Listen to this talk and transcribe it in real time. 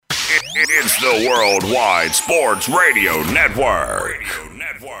It's the Worldwide Sports Radio Network.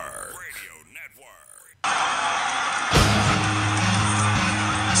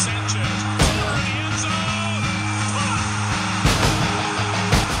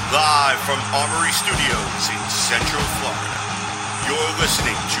 Live from Armory Studios in Central Florida, you're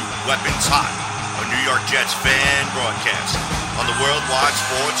listening to Weapons Hot, a New York Jets fan broadcast on the Worldwide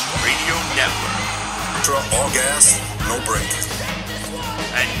Sports Radio Network. All gas, no break.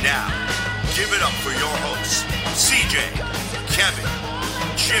 And now, give it up for your hosts, CJ, Kevin,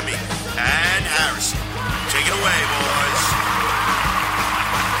 Jimmy, and Harrison. Take it away, boys.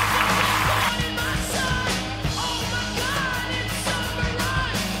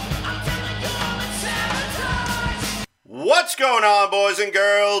 What's going on, boys and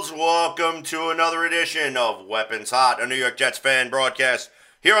girls? Welcome to another edition of Weapons Hot, a New York Jets fan broadcast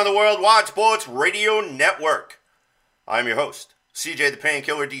here on the Worldwide Sports Radio Network. I'm your host, CJ the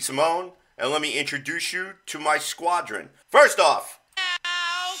Painkiller DeSimone, and let me introduce you to my squadron. First off,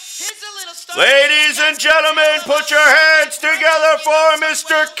 ladies and gentlemen, put your hands together for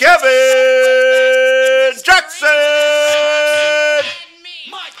Mr. Kevin Jackson!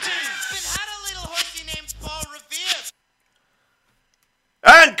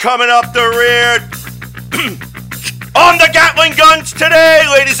 And coming up the rear, on the Gatling guns today,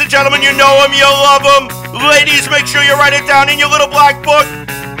 ladies and gentlemen, you know him, you love him. Ladies, make sure you write it down in your little black book.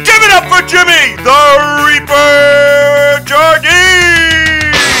 Give it up for Jimmy, the Reaper Jardine!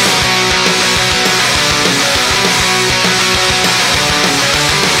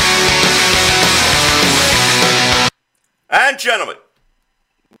 And gentlemen,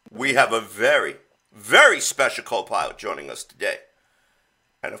 we have a very, very special co-pilot joining us today.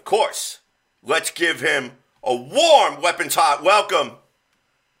 And of course, let's give him a warm Weapons Hot welcome.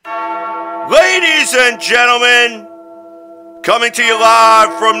 Ladies and gentlemen, coming to you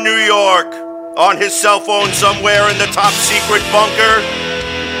live from New York on his cell phone somewhere in the top secret bunker.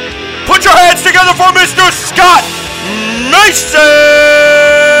 Put your hands together for Mr. Scott Mason!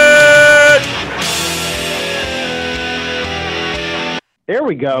 There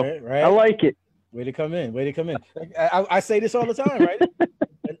we go. Right. I like it. Way to come in. I say this all the time, right?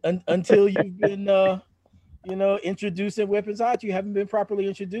 Until you've been, introduced in Weapons Hot, you haven't been properly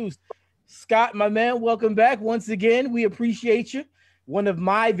introduced. Scott, my man, welcome back once again. We appreciate you. One of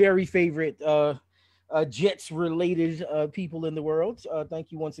my very favorite Jets-related people in the world.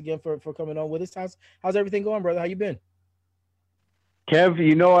 Thank you once again for coming on with us. How's everything going, brother? How you been? Kev,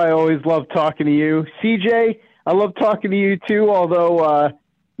 you know I always love talking to you. CJ, I love talking to you too, although...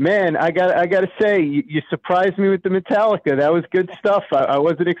 man, I gotta say, you surprised me with the Metallica. That was good stuff. I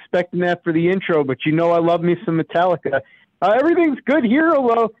wasn't expecting that for the intro, but you know I love me some Metallica. Everything's good here,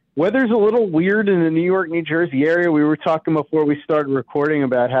 although weather's a little weird in the New York, New Jersey area. We were talking before we started recording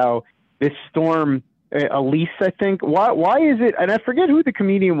about how this storm, Elise, I think, why is it, and I forget who the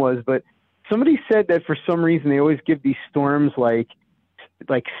comedian was, but somebody said that for some reason they always give these storms like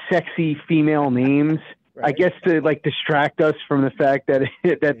sexy female names. Right. I guess to distract us from the fact that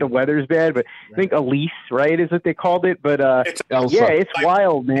that the weather's bad, but I think Elise, right, is what they called it. But it's Elsa. Yeah, it's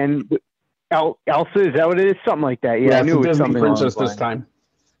wild, man. Elsa, is that what it is? Something like that. Yeah, I knew it was something princess this time.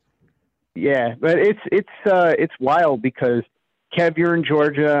 Yeah, but it's wild because Kev, you're in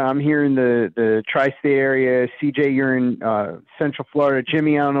Georgia. I'm here in the tri-state area. CJ, you're in Central Florida.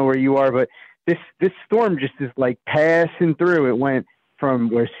 Jimmy, I don't know where you are, but this storm just is like passing through. It went from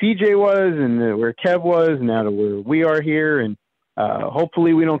where CJ was and where Kev was, now to where we are here, and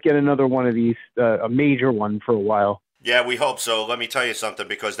hopefully we don't get another one of these, a major one for a while. Yeah, we hope so. Let me tell you something,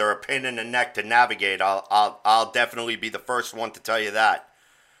 because they're a pain in the neck to navigate. I'll definitely be the first one to tell you that.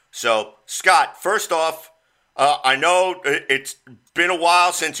 So, Scott, first off, I know it's been a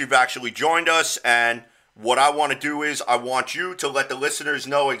while since you've actually joined us, and what I want to do is I want you to let the listeners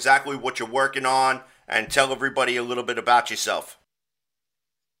know exactly what you're working on and tell everybody a little bit about yourself.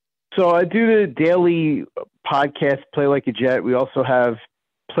 So I do the daily podcast, Play Like a Jet. We also have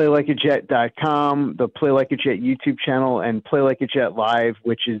PlayLikeAJet.com, the Play Like a Jet YouTube channel, and Play Like a Jet Live,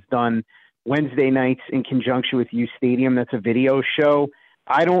 which is done Wednesday nights in conjunction with U Stadium. That's a video show.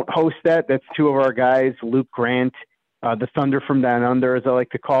 I don't host that. That's two of our guys, Luke Grant, the Thunder from Down Under, as I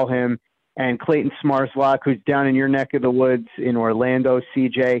like to call him, and Clayton Smarslock, who's down in your neck of the woods in Orlando,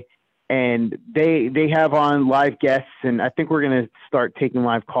 CJ. And they have on live guests, and I think we're going to start taking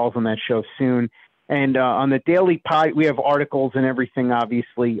live calls on that show soon. And on the daily pod, we have articles and everything,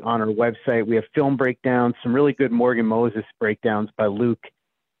 obviously, on our website. We have film breakdowns, some really good Morgan Moses breakdowns by Luke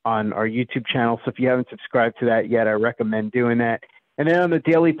on our YouTube channel. So if you haven't subscribed to that yet, I recommend doing that. And then on the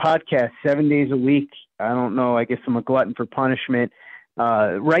daily podcast, 7 days a week, I don't know, I guess I'm a glutton for punishment.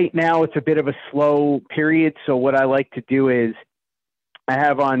 Right now, it's a bit of a slow period. So what I like to do is I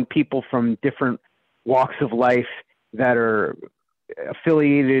have on people from different walks of life that are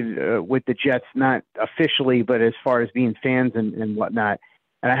affiliated with the Jets, not officially, but as far as being fans and whatnot.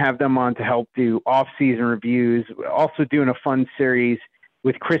 And I have them on to help do off-season reviews. Also doing a fun series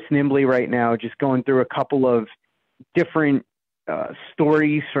with Chris Nimbley right now, just going through a couple of different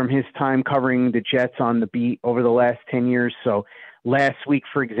stories from his time covering the Jets on the beat over the last 10 years. So last week,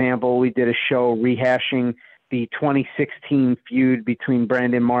 for example, we did a show rehashing the 2016 feud between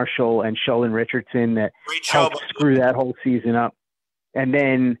Brandon Marshall and Sheldon Richardson that helped screw that whole season up. And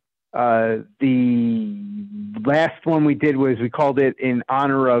then the last one we did was we called it in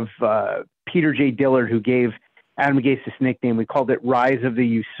honor of Peter J. Dillard, who gave Adam Gase this nickname. We called it Rise of the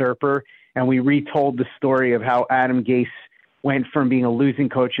Usurper, and we retold the story of how Adam Gase went from being a losing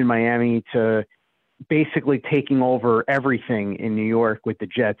coach in Miami to basically taking over everything in New York with the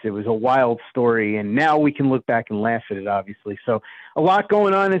Jets. It was a wild story, and now we can look back and laugh at it, obviously. So a lot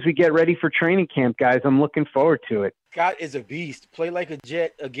going on as we get ready for training camp, guys. I'm looking forward to it. Scott is a beast. Play Like a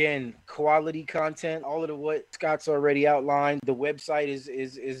Jet. Again, quality content. All of what Scott's already outlined. The website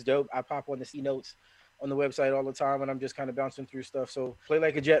is dope. I pop on the C notes on the website all the time, and I'm just kind of bouncing through stuff. So Play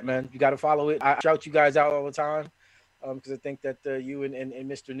Like a Jet, man. You got to follow it. I shout you guys out all the time because I think that you and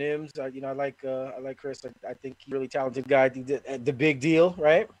Mr. Nims, I like Chris. I think he's a really talented guy. The Big Deal,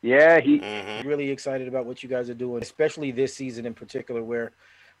 right? Yeah, really excited about what you guys are doing, especially this season in particular, where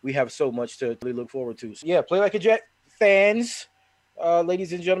we have so much to really look forward to. So, yeah, Play Like a Jet fans,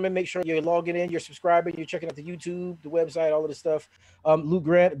 ladies and gentlemen, make sure you're logging in, you're subscribing, you're checking out the YouTube, the website, all of the stuff. Luke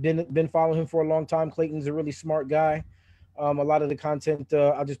Grant, been following him for a long time. Clayton's a really smart guy. A lot of the content,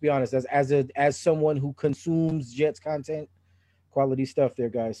 I'll just be honest, as someone who consumes Jets content, quality stuff there,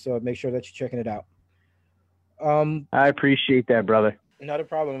 guys. So make sure that you're checking it out. I appreciate that, brother. Not a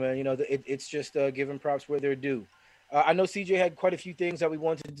problem, man. It's just giving props where they're due. I know CJ had quite a few things that we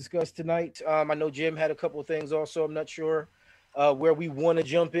wanted to discuss tonight. I know Jim had a couple of things also. I'm not sure where we want to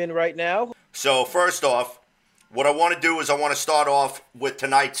jump in right now. So first off, what I want to do is I want to start off with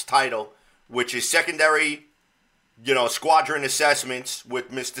tonight's title, which is Secondary, Squadron Assessments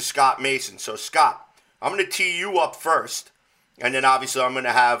with Mr. Scott Mason. So Scott, I'm going to tee you up first, and then obviously I'm going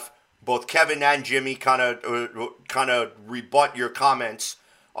to have both Kevin and Jimmy kind of rebut your comments.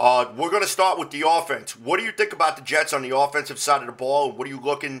 We're going to start with the offense. What do you think about the Jets on the offensive side of the ball? What are you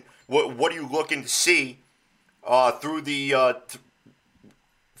looking to see through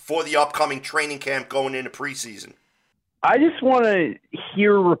for the upcoming training camp going into preseason? I just want to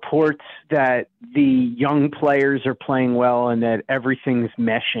hear reports that the young players are playing well and that everything's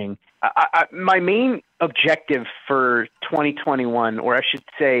meshing. My main objective for 2021, or I should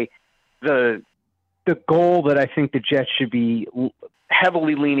say the goal that I think the Jets should be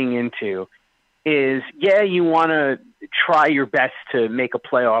heavily leaning into is, you want to try your best to make a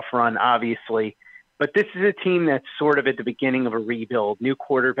playoff run, obviously, but this is a team that's sort of at the beginning of a rebuild. New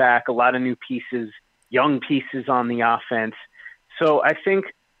quarterback, a lot of new pieces, young pieces on the offense. So I think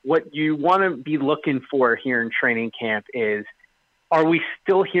what you want to be looking for here in training camp is, are we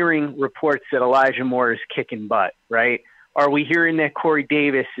still hearing reports that Elijah Moore is kicking butt, right? Are we hearing that Corey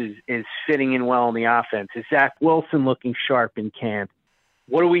Davis is fitting in well in the offense? Is Zach Wilson looking sharp in camp?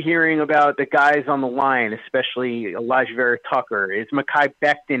 What are we hearing about the guys on the line, especially Elijah Vera Tucker? Is Mekhi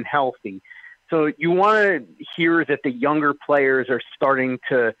Becton healthy? So you want to hear that the younger players are starting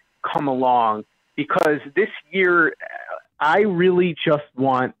to come along, because this year I really just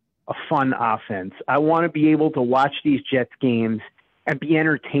want a fun offense. I want to be able to watch these Jets games and be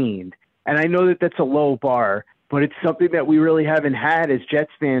entertained. And I know that that's a low bar, but it's something that we really haven't had as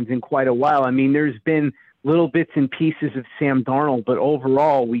Jets fans in quite a while. I mean, there's been little bits and pieces of Sam Darnold, but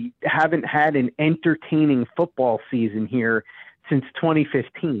overall we haven't had an entertaining football season here since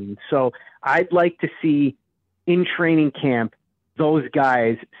 2015. So I'd like to see in training camp those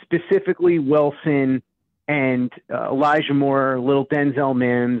guys, specifically Wilson and Elijah Moore, little Denzel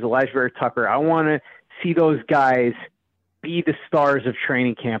Mims, Elijah Vera Tucker. I want to see those guys be the stars of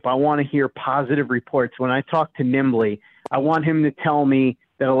training camp. I want to hear positive reports. When I talk to Nimbley, I want him to tell me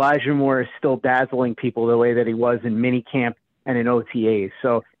that Elijah Moore is still dazzling people the way that he was in minicamp and in OTAs.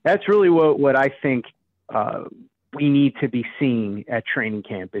 So that's really what I think we need to be seeing at training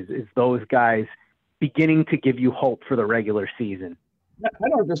camp is those guys beginning to give you hope for the regular season. I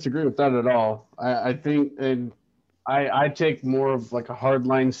don't disagree with that at all. I think I take more of like a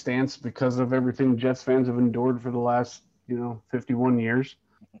hardline stance because of everything Jets fans have endured for the last 51 years.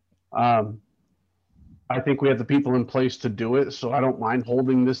 I think we have the people in place to do it, so I don't mind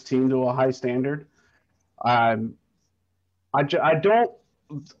holding this team to a high standard. I don't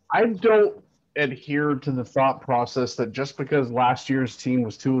adhere to the thought process that just because last year's team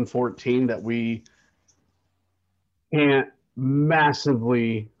was 2-14 that we can't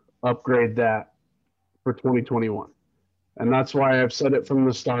massively upgrade that for 2021. And that's why I've said it from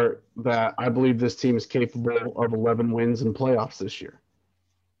the start that I believe this team is capable of 11 wins in playoffs this year.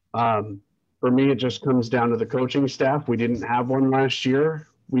 For me, it just comes down to the coaching staff. We didn't have one last year.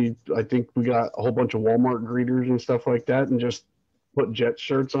 I think we got a whole bunch of Walmart greeters and stuff like that and just put Jet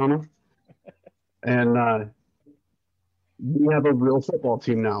shirts on them. And we have a real football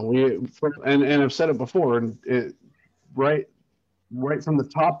team now. And I've said it before, and right from the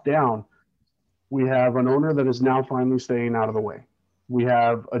top down, we have an owner that is now finally staying out of the way. We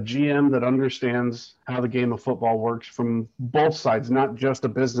have a GM that understands how the game of football works from both sides, not just a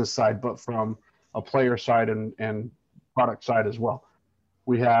business side, but from a player side and product side as well.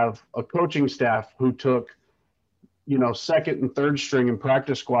 We have a coaching staff who took, second and third string and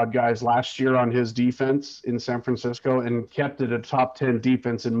practice squad guys last year on his defense in San Francisco and kept it a top 10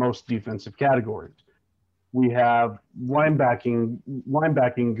 defense in most defensive categories. We have linebacking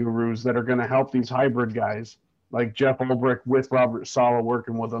gurus that are going to help these hybrid guys, like Jeff Ulbrich with Robert Saleh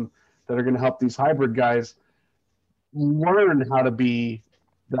working with them, that are going to help these hybrid guys learn how to be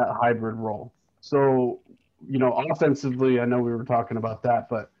that hybrid role. So, offensively, I know we were talking about that,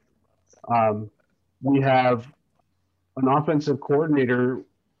 but we have an offensive coordinator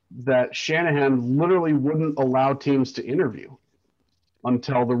that Shanahan literally wouldn't allow teams to interview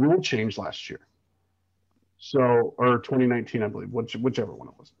until the rule changed last year. Or 2019, I believe, whichever one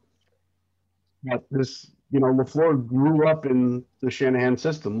it was. But this, LaFleur grew up in the Shanahan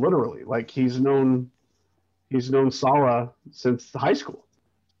system, literally. Like he's known Saleh since high school.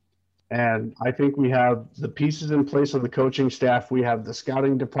 And I think we have the pieces in place on the coaching staff. We have the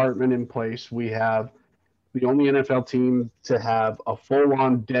scouting department in place. We have the only NFL team to have a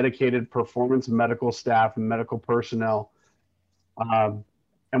full-on dedicated performance medical staff and medical personnel.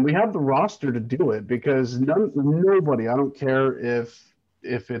 And we have the roster to do it because nobody, I don't care if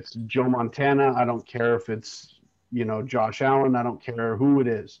it's Joe Montana, I don't care if it's, Josh Allen, I don't care who it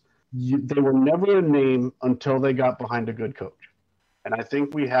is. They were never a name until they got behind a good coach. And I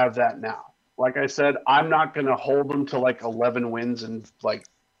think we have that now. Like I said, I'm not going to hold them to 11 wins and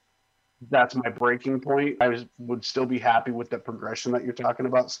that's my breaking point. I would still be happy with the progression that you're talking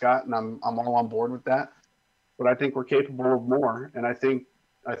about, Scott, and I'm all on board with that. But I think we're capable of more, and I think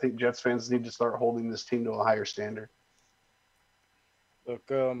Jets fans need to start holding this team to a higher standard. Look,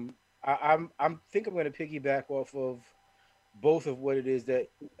 I think I'm going to piggyback off of both of what it is that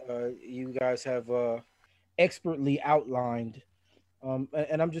you guys have expertly outlined.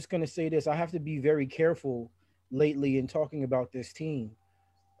 And I'm just going to say this. I have to be very careful lately in talking about this team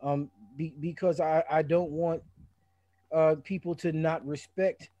because I don't want people to not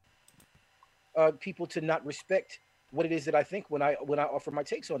respect what it is that I think when I offer my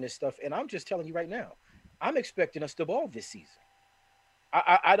takes on this stuff. And I'm just telling you right now, I'm expecting us to ball this season.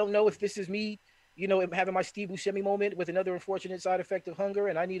 I don't know if this is me, having my Steve Buscemi moment with another unfortunate side effect of hunger,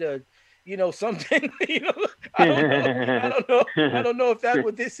 and I need something, I don't know if that's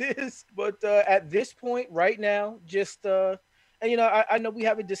what this is, but at this point right now, just I know we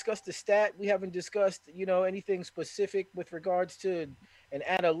haven't discussed the stat, we haven't discussed anything specific with regards to an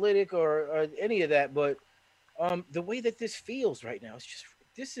analytic or any of that, but the way that this feels right now, I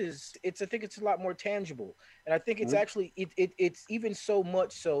think it's a lot more tangible. And I think it's actually, it's even so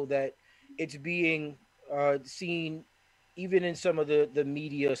much so that it's being seen even in some of the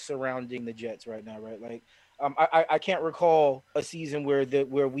media surrounding the Jets right now, right? Like, I can't recall a season where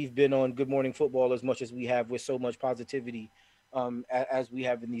we've been on Good Morning Football as much as we have with so much positivity as we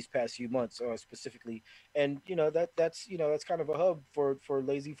have in these past few months specifically. And, that's kind of a hub for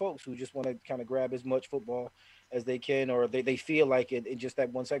lazy folks who just want to kind of grab as much football as they can, or they feel like it in just that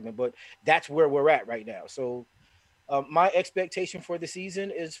one segment. But that's where we're at right now. So my expectation for the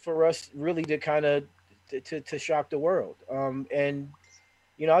season is for us really to kind of to shock the world. And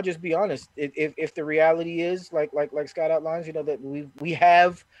I'll just be honest. If the reality is like Scott outlines, that we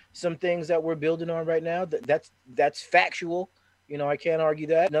have some things that we're building on right now. That's factual. I can't argue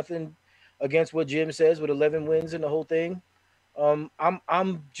that. Nothing against what Jim says with 11 wins and the whole thing.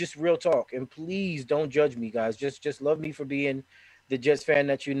 I'm just real talk, and please don't judge me, guys. Just love me for being the Jets fan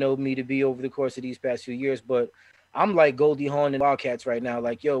that me to be over the course of these past few years. But I'm like Goldie Hawn and Wildcats right now.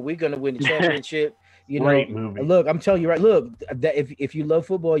 Like, yo, we're gonna win the championship. Great movie. Look, I'm telling you right. Look, that if you love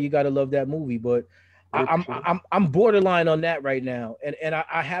football, you gotta love that movie. But I'm borderline on that right now, and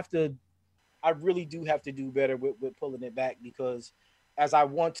I really do have to do better with pulling it back, because as I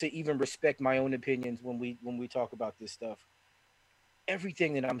want to even respect my own opinions when we talk about this stuff.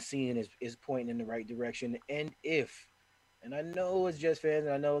 everything that I'm seeing is pointing in the right direction. And I know it's just fans,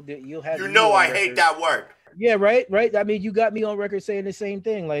 and I know that you'll have You me know on I hate record. that word. Yeah, right. I mean, you got me on record saying the same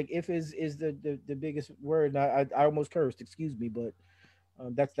thing. Like, if is the biggest word. And I almost cursed. Excuse me, but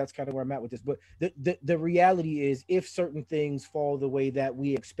that's kind of where I'm at with this. But the reality is, if certain things fall the way that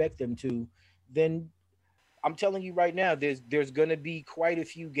we expect them to, then I'm telling you right now, there's going to be quite a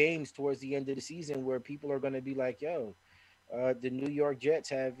few games towards the end of the season where people are going to be like, "Yo, the New York Jets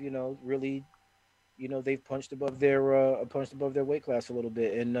have really they've punched above their weight class a little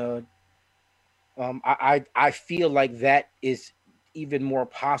bit." And I feel like that is even more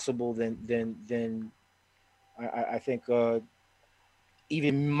possible than I think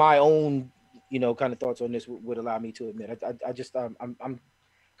even my own kind of thoughts on this would allow me to admit. I just I'm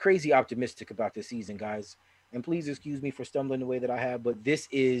crazy optimistic about this season, guys. And please excuse me for stumbling the way that I have, but this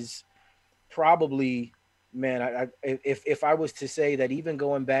is probably, man, if I was to say that, even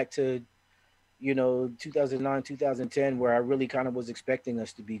going back to 2009, 2010, where I really kind of was expecting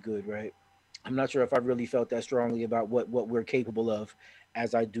us to be good, right? I'm not sure if I really felt that strongly about what we're capable of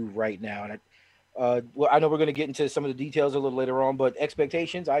as I do right now. And well, I know we're going to get into some of the details a little later on, but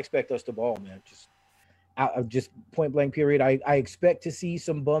expectations, I expect us to ball, man. Just point blank period. I expect to see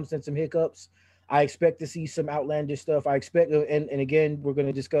some bumps and some hiccups. I expect to see some outlandish stuff. I expect, and again, we're going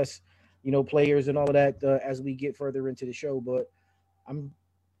to discuss, players and all of that as we get further into the show. But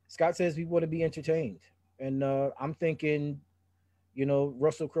Scott says we want to be entertained, and I'm thinking,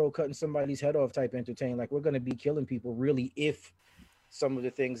 Russell Crowe cutting somebody's head off type entertain. Like, we're going to be killing people really if some of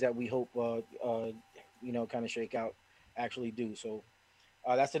the things that we hope, kind of shake out actually do. So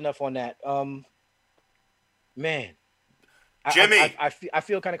that's enough on that. Man, Jimmy, I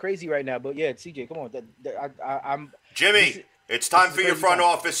feel kind of crazy right now, but yeah, CJ, come on. I'm Jimmy, it's time is for your crazy front time.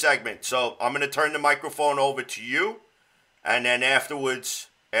 office segment. So I'm going to turn the microphone over to you, and then afterwards,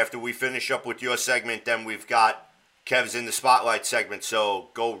 after we finish up with your segment, then we've got Kev's in the spotlight segment. So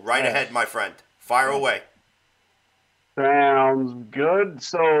go right Nice. ahead, my friend. Fire away. Sounds good.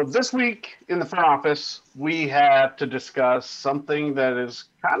 So this week in the front office, we have to discuss something that has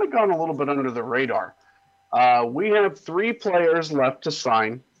kind of gone a little bit under the radar. We have 3 players left to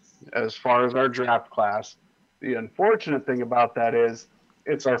sign as far as our draft class. The unfortunate thing about that is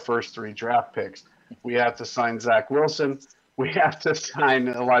it's our first 3 draft picks. We have to sign Zach Wilson, we have to sign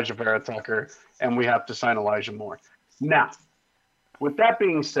Elijah Vera Tucker, and we have to sign Elijah Moore. Now, with that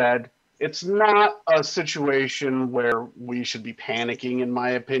being said, it's not a situation where we should be panicking, in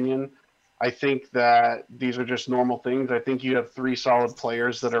my opinion. I think that these are just normal things. I think you have 3 solid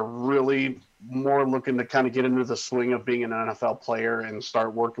players that are really more looking to kind of get into the swing of being an NFL player and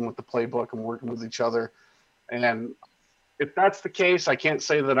start working with the playbook and working with each other. And if that's the case, I can't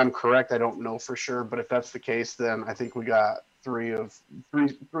say that I'm correct. I don't know for sure, but if that's the case, then I think we got three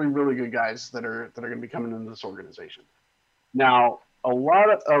really good guys that are going to be coming into this organization. Now, a lot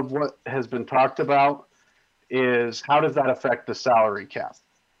of what has been talked about is how does that affect the salary cap?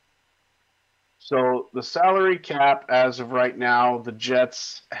 So the salary cap, as of right now, the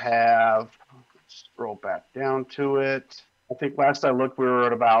Jets have, let's scroll back down to it. I think last I looked, we were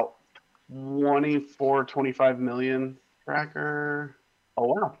at about 25 million. Tracker. Oh,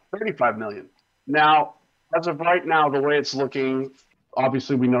 wow, 35 million. Now, as of right now, the way it's looking,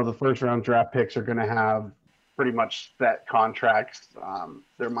 obviously we know the first round draft picks are going to have pretty much set contracts.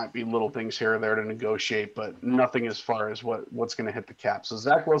 There might be little things here or there to negotiate, but nothing as far as what's going to hit the cap. So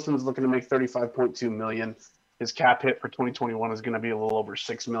Zach Wilson is looking to make $35.2 million. His cap hit for 2021 is going to be a little over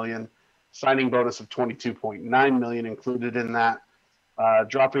 $6 million. Signing bonus of $22.9 million included in that.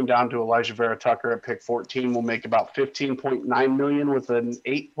 Dropping down to Elijah Vera Tucker at pick 14 will make about $15.9 million with an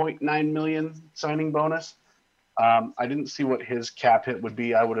 $8.9 million signing bonus. I didn't see what his cap hit would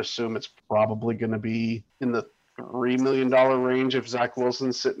be. I would assume it's probably going to be in the $3 million range if Zach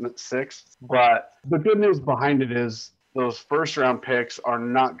Wilson's sitting at 6. But the good news behind it is those first round picks are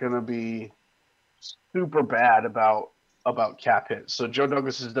not going to be super bad about cap hits. So Joe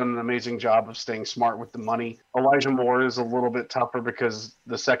Douglas has done an amazing job of staying smart with the money. Elijah Moore is a little bit tougher because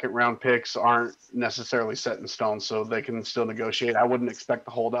the second round picks aren't necessarily set in stone, so they can still negotiate. I wouldn't expect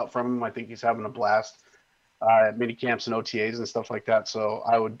the holdout from him. I think he's having a blast at mini camps and OTAs and stuff like that. So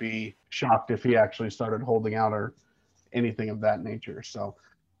I would be shocked if he actually started holding out or anything of that nature. So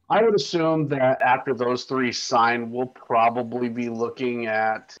I would assume that after those 3 sign, we'll probably be looking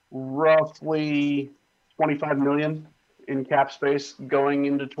at roughly $25 million in cap space going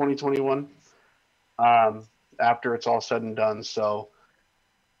into 2021 after it's all said and done. So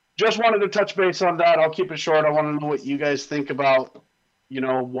just wanted to touch base on that. I'll keep it short. I want to know what you guys think about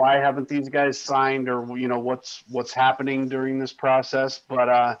why haven't these guys signed, or what's happening during this process. But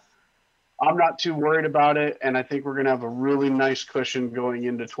I'm not too worried about it, and I think we're going to have a really nice cushion going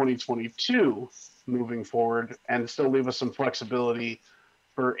into 2022 moving forward, and still leave us some flexibility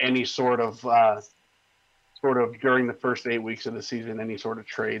for any sort of during the first 8 weeks of the season, any sort of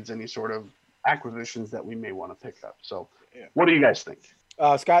trades, any sort of acquisitions that we may want to pick up. So what do you guys think?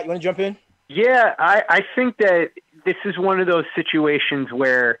 Scott, you want to jump in? Yeah, I think that this is one of those situations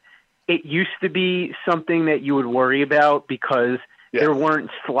where it used to be something that you would worry about because there weren't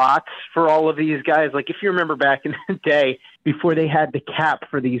slots for all of these guys. Like if you remember back in the day, before they had the cap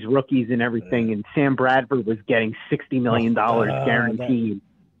for these rookies and everything, and Sam Bradford was getting $60 million guaranteed.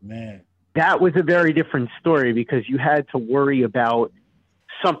 That was a very different story because you had to worry about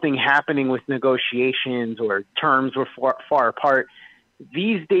something happening with negotiations or terms were far apart.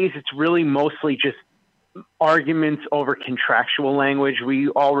 These days, it's really mostly just arguments over contractual language. We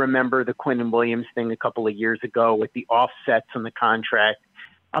all remember the Quentin Williams thing a couple of years ago with the offsets on the contract.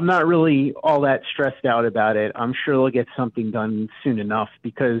 I'm not really all that stressed out about it. I'm sure they'll get something done soon enough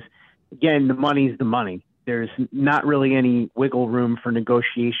because, again, the money's the money. There's not really any wiggle room for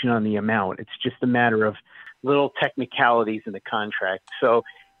negotiation on the amount. It's just a matter of little technicalities in the contract. So,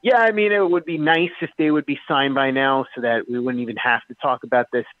 yeah, I mean, it would be nice if they would be signed by now so that we wouldn't even have to talk about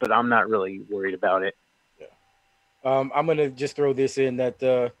this, but I'm not really worried about it. I'm going to just throw this in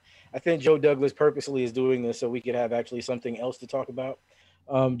that I think Joe Douglas purposely is doing this so we could have actually something else to talk about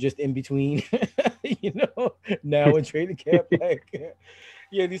just in between, now in training camp.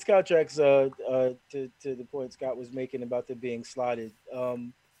 Yeah, these contracts, to the point Scott was making about them being slotted.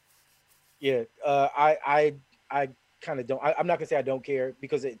 I kind of don't. I'm not gonna say I don't care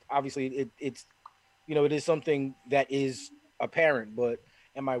because it's it is something that is apparent. But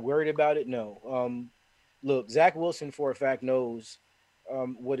am I worried about it? No. Look, Zach Wilson for a fact knows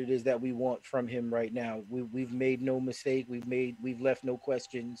what it is that we want from him right now. We've made no mistake. We've left no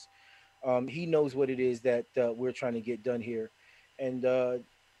questions. He knows what it is that we're trying to get done here. And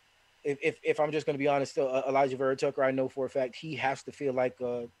if I'm just going to be honest, Elijah Vera Tucker, I know for a fact he has to feel like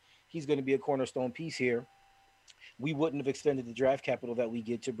he's going to be a cornerstone piece here. We wouldn't have extended the draft capital that we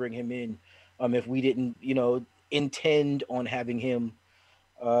get to bring him in if we didn't, intend on having him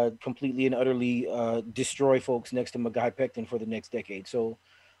completely and utterly destroy folks next to Mekhi Becton for the next decade. So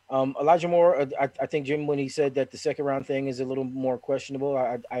Elijah Moore, I think Jim, when he said that the second round thing is a little more questionable,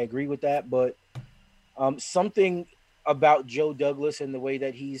 I agree with that. But something about Joe Douglas and the way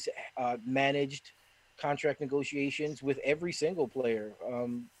that he's managed contract negotiations with every single player.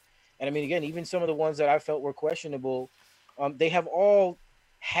 And I mean, again, even some of the ones that I felt were questionable, they have all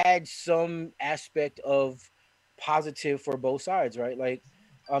had some aspect of positive for both sides, right? Like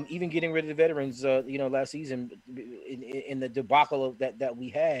even getting rid of the veterans, last season in the debacle of that we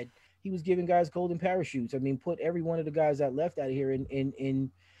had, he was giving guys golden parachutes. I mean, put every one of the guys that left out of here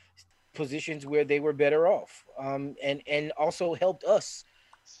in positions where they were better off, and also helped us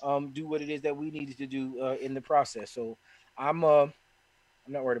do what it is that we needed to do in the process. So I'm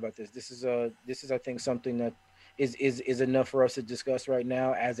not worried about this. This is I think something that is enough for us to discuss right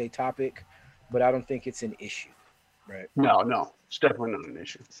now as a topic, but I don't think it's an issue. Right. No, it's definitely not an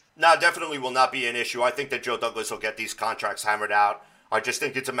issue. No, definitely will not be an issue. I think that Joe Douglas will get these contracts hammered out. I just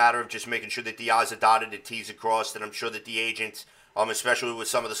think it's a matter of just making sure that the I's are dotted and T's are crossed, and I'm sure that the agents, especially with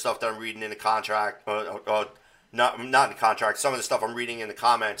some of the stuff that I'm reading in the contract, not in the contract, some of the stuff I'm reading in the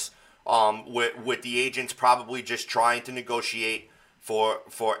comments, with the agents probably just trying to negotiate for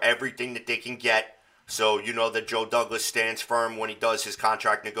everything that they can get. So you know that Joe Douglas stands firm when he does his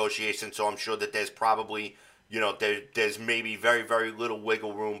contract negotiation. So I'm sure that there's probably, there's maybe very, very little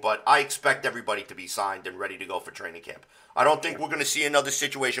wiggle room. But I expect everybody to be signed and ready to go for training camp. I don't think we're going to see another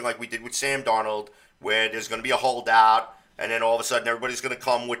situation like we did with Sam Darnold, where there's going to be a holdout, and then all of a sudden everybody's going to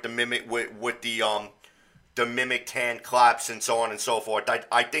come with the mimic with the mimicked hand claps and so on and so forth.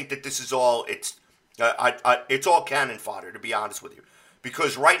 I think that this is all it's all cannon fodder, to be honest with you.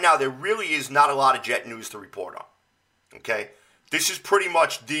 Because right now, there really is not a lot of Jet news to report on. Okay? This is pretty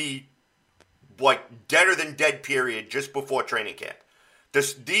much the, deader than dead period just before training camp.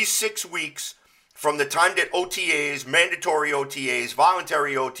 These 6 weeks, from the time that OTAs, mandatory OTAs,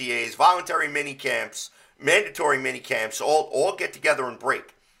 voluntary OTAs, voluntary minicamps, mandatory minicamps, all get together and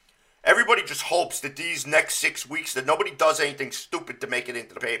break. Everybody just hopes that these next 6 weeks, that nobody does anything stupid to make it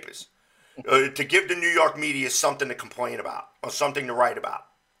into the papers. To give the New York media something to complain about or something to write about.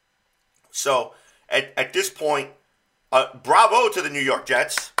 So at this point, bravo to the New York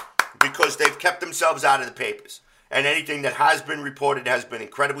Jets, because they've kept themselves out of the papers. And anything that has been reported has been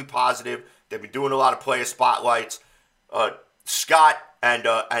incredibly positive. They've been doing a lot of player spotlights. Scott, and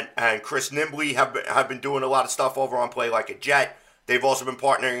Chris Nimbley have been doing a lot of stuff over on Play Like a Jet. They've also been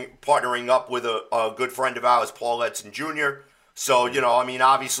partnering up with a good friend of ours, Paul Edson Jr. So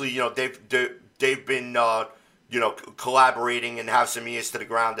obviously, they've been collaborating and have some ears to the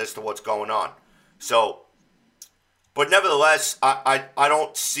ground as to what's going on. So, but nevertheless, I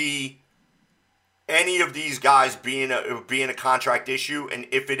don't see any of these guys being a contract issue, and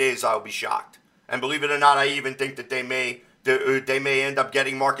if it is, I'll be shocked. And believe it or not, I even think that they may end up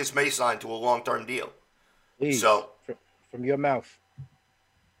getting Marcus May signed to a long-term deal. Please, so from your mouth.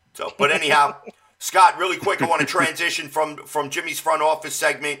 So, but anyhow, Scott, really quick, I want to transition from Jimmy's front office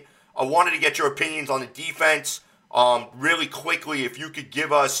segment. I wanted to get your opinions on the defense. Really quickly, if you could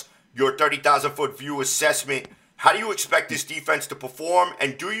give us your 30,000-foot view assessment, how do you expect this defense to perform,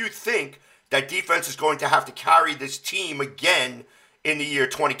 and do you think that defense is going to have to carry this team again in the year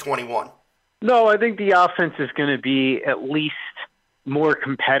 2021? No, I think the offense is going to be at least more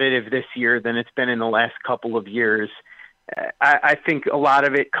competitive this year than it's been in the last couple of years. I think a lot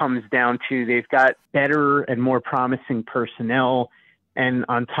of it comes down to they've got better and more promising personnel, and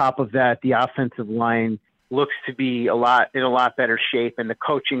on top of that, the offensive line looks to be in a lot better shape, and the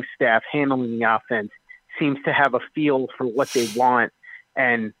coaching staff handling the offense seems to have a feel for what they want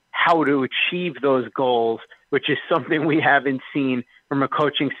and how to achieve those goals, which is something we haven't seen from a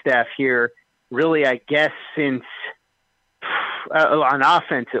coaching staff here, really, I guess, since on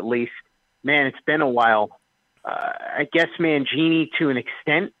offense at least. Man, it's been a while. I guess Mangini to an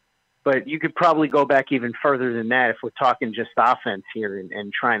extent, but you could probably go back even further than that if we're talking just offense here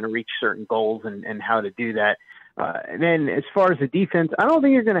and trying to reach certain goals and how to do that. And then as far as the defense, I don't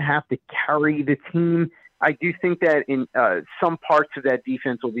think you're going to have to carry the team. I do think that in some parts of that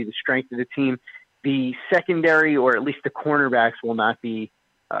defense will be the strength of the team. The secondary, or at least the cornerbacks, will not be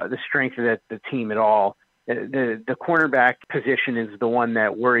the strength of the team at all. The cornerback position is the one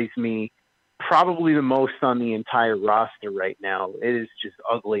that worries me probably the most on the entire roster right now. It is just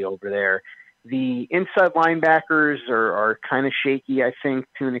ugly over there. The inside linebackers are kind of shaky, I think,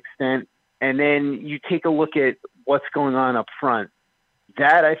 to an extent. And then you take a look at what's going on up front.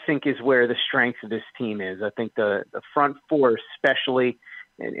 That, I think, is where the strength of this team is. I think the front four especially,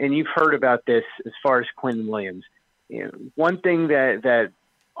 and you've heard about this as far as Quinn Williams. One thing that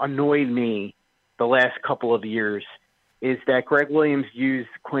annoyed me the last couple of years is that Greg Williams used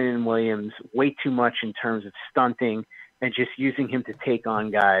Quinn Williams way too much in terms of stunting and just using him to take on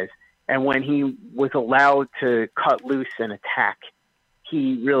guys. And when he was allowed to cut loose and attack,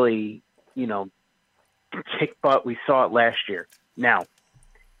 he really, kicked butt. We saw it last year. Now,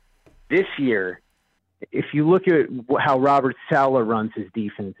 this year, if you look at how Robert Saleh runs his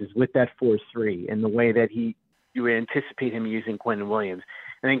defenses with that 4-3 and the way that you would anticipate him using Quinn Williams,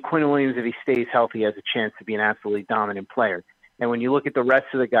 I think Quinn Williams, if he stays healthy, has a chance to be an absolutely dominant player. And when you look at the rest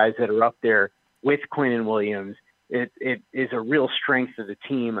of the guys that are up there with Quinn Williams, it is a real strength of the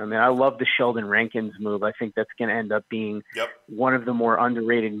team. I mean, I love the Sheldon Rankins move. I think that's going to end up being one of the more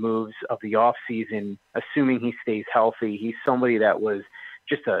underrated moves of the offseason, assuming he stays healthy. He's somebody that was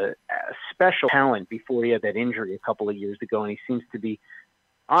just a special talent before he had that injury a couple of years ago, and he seems to be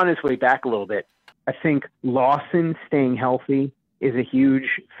on his way back a little bit. I think Lawson staying healthy is a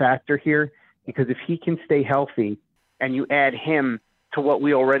huge factor here, because if he can stay healthy and you add him to what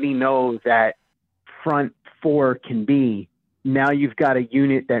we already know that front four can be, now you've got a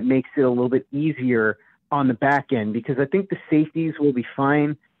unit that makes it a little bit easier on the back end, because I think the safeties will be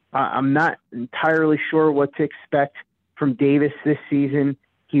fine. I'm not entirely sure what to expect from Davis this season.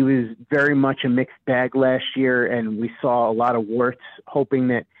 He was very much a mixed bag last year, and we saw a lot of warts, hoping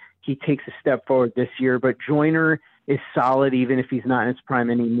that he takes a step forward this year. But Joyner is solid, even if he's not in his prime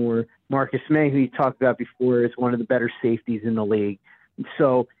anymore. Marcus May, who you talked about before, is one of the better safeties in the league.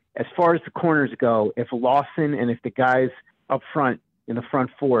 So as far as the corners go, if Lawson and if the guys up front in the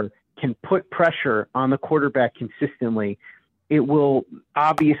front four can put pressure on the quarterback consistently, it will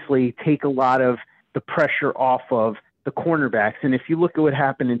obviously take a lot of the pressure off of the cornerbacks. And if you look at what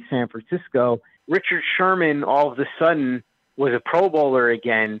happened in San Francisco, Richard Sherman all of a sudden was a Pro Bowler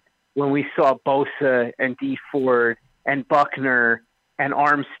again when we saw Bosa and Dee Ford and Buckner and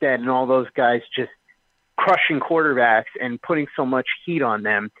Armstead and all those guys just crushing quarterbacks and putting so much heat on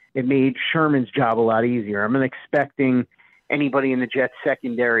them. It made Sherman's job a lot easier. I'm not expecting anybody in the Jets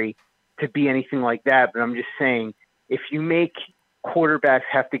secondary to be anything like that, but I'm just saying, if you make quarterbacks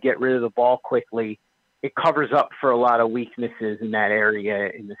have to get rid of the ball quickly, it covers up for a lot of weaknesses in that area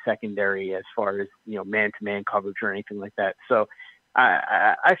in the secondary as far as, man-to-man coverage or anything like that. So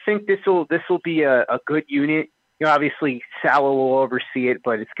I think this will be a good unit. Obviously Saleh will oversee it,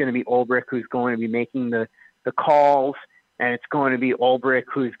 but it's going to be Ulbrich who's going to be making the calls, And it's going to be Ulbrich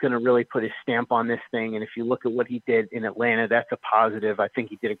who's going to really put his stamp on this thing. And if you look at what he did in Atlanta, that's a positive. I think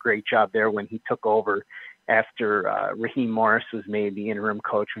he did a great job there when he took over after Raheem Morris was made the interim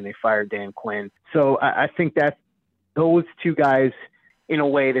coach when they fired Dan Quinn. So I think that those two guys in a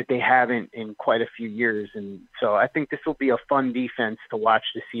way that they haven't in quite a few years. And so I think this will be a fun defense to watch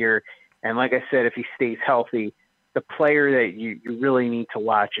this year. And like I said, if he stays healthy, the player that you really need to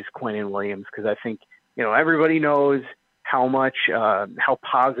watch is Quinnen Williams, because I think, everybody knows how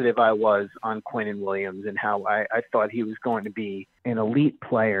positive I was on Quinnen Williams and how I thought he was going to be an elite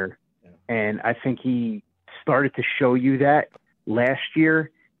player. And I think he started to show you that last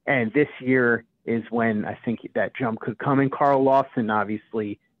year. And this year is when I think that jump could come. And Carl Lawson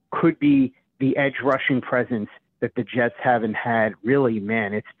obviously could be the edge rushing presence that the Jets haven't had. Really,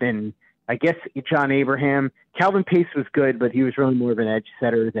 man, it's been, I guess, John Abraham. Calvin Pace was good, but he was really more of an edge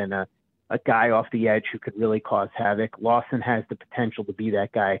setter than a guy off the edge who could really cause havoc. Lawson has the potential to be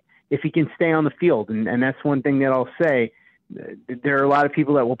that guy if he can stay on the field. And that's one thing that I'll say. There are a lot of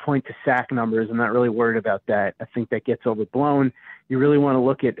people that will point to sack numbers. I'm not really worried about that. I think that gets overblown. You really want to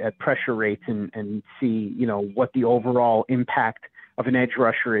look at pressure rates and see, what the overall impact of an edge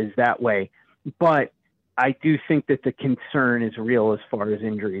rusher is that way. But I do think that the concern is real as far as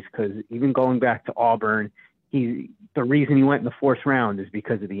injuries, because even going back to Auburn, the reason he went in the fourth round is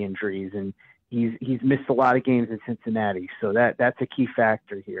because of the injuries, and he's missed a lot of games in Cincinnati. So that's a key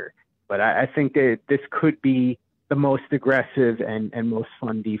factor here. But I think that this could be the most aggressive and most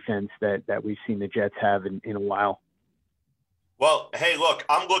fun defense that we've seen the Jets have in a while. Well, hey, look,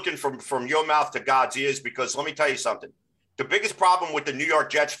 I'm looking from your mouth to God's ears, because let me tell you something. The biggest problem with the New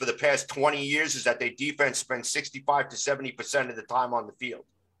York Jets for the past 20 years is that their defense spends 65 to 70% of the time on the field.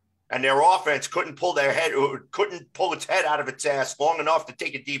 And their offense couldn't pull its head out of its ass long enough to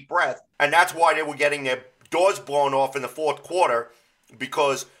take a deep breath. And that's why they were getting their doors blown off in the fourth quarter,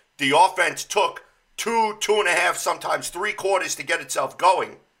 because the offense took 2.5, sometimes 3 quarters to get itself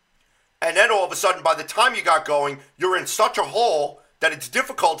going. And then all of a sudden, by the time you got going, you're in such a hole that it's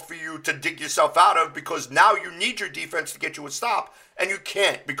difficult for you to dig yourself out of, because now you need your defense to get you a stop, and you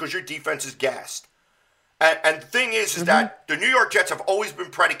can't because your defense is gassed. And the thing is that the New York Jets have always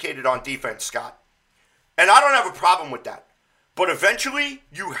been predicated on defense, Scott. And I don't have a problem with that. But eventually,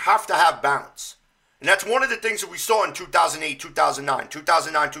 you have to have balance. And that's one of the things that we saw in 2008, 2009,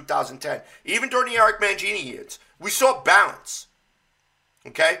 2010. Even during the Eric Mangini years, we saw balance.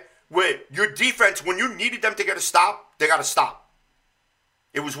 Okay? Where your defense, when you needed them to get a stop, they got to stop.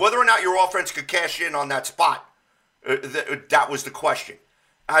 It was whether or not your offense could cash in on that spot. That was the question.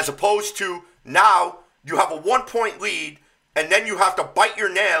 As opposed to now, you have a 1-point lead, and then you have to bite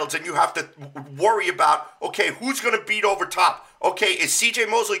your nails, and you have to worry about, okay, who's going to beat over top? Okay, is C.J.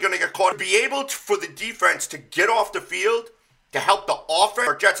 Mosley going to get caught? Be able for the defense to get off the field to help the offense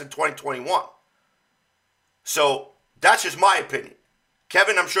or Jets in 2021. So that's just my opinion.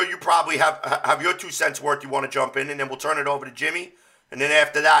 Kevin, I'm sure you probably have your 2 cents worth you want to jump in, and then we'll turn it over to Jimmy. And then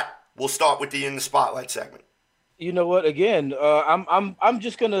after that, we'll start with the In the Spotlight segment. You know what? Again, I'm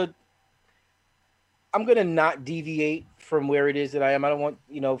just gonna not deviate from where it is that I am. I don't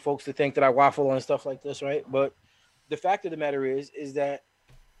want folks to think that I waffle on stuff like this, right? But the fact of the matter is that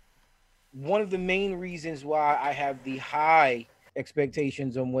one of the main reasons why I have the high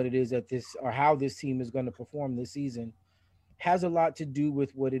expectations on what it is that this or how this team is going to perform this season has a lot to do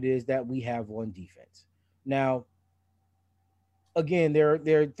with what it is that we have on defense. Now, again, there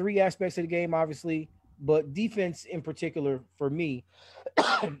are 3 aspects of the game, obviously, but defense in particular for me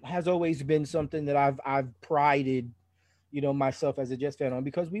has always been something that I've prided, myself as a Jets fan on,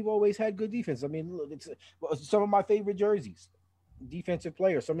 because we've always had good defense. I mean, look, it's some of my favorite jerseys, defensive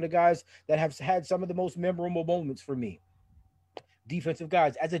players, some of the guys that have had some of the most memorable moments for me, defensive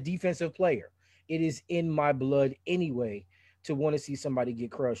guys. As a defensive player, it is in my blood anyway to want to see somebody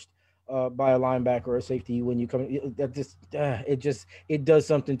get crushed by a linebacker or a safety when you come. It does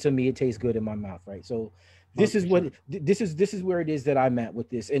something to me. It tastes good in my mouth, right? So this is where it is that I'm at with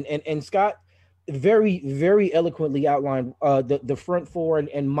this. And Scott very, very eloquently outlined the front 4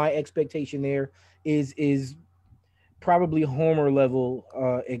 and my expectation there is probably Homer level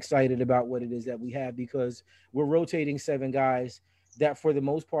excited about what it is that we have, because we're rotating 7 guys that for the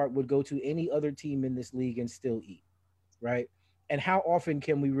most part would go to any other team in this league and still eat, right? And how often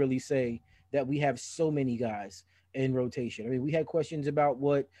can we really say that we have so many guys in rotation? I mean, we had questions about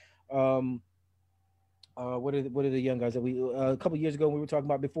what are the young guys that we a couple of years ago we were talking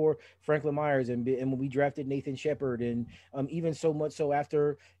about before Franklin Myers and when we drafted Nathan Shepard, and even so much so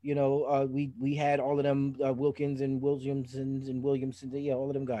after we had all of them Wilkins and Williamson, all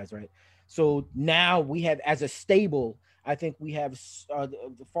of them guys, right? So now we have as a stable I think we have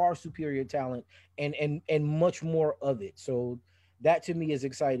the far superior talent and much more of it. So that to me is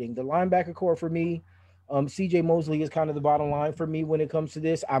exciting. The linebacker core for me, CJ Mosley is kind of the bottom line for me when it comes to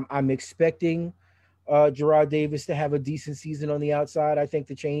this. I'm expecting Gerard Davis to have a decent season on the outside. I think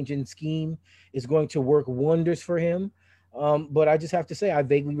the change in scheme is going to work wonders for him. But I just have to say, I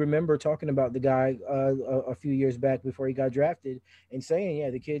vaguely remember talking about the guy a few years back before he got drafted and saying, yeah,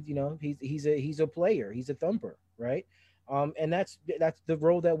 the kid, you know, he's a player, he's a thumper, right? And that's the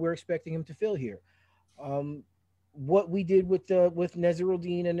role that we're expecting him to fill here. What we did with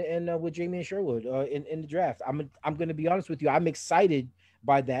Nazaruddin and with Jamie Sherwood in the draft, I'm going to be honest with you, I'm excited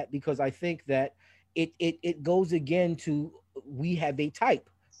by that because I think that it goes again to we have a type,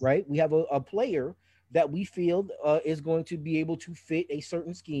 right? We have a player that we feel is going to be able to fit a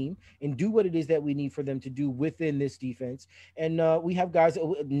certain scheme and do what it is that we need for them to do within this defense. And we have guys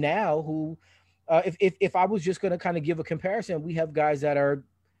now who, if I was just going to kind of give a comparison, we have guys that are,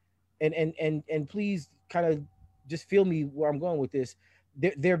 and please kind of just feel me where I'm going with this.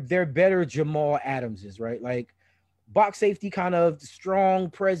 They're better Jamal Adamses, right? Like box safety, kind of strong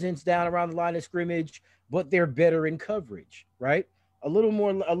presence down around the line of scrimmage, but they're better in coverage, right? A little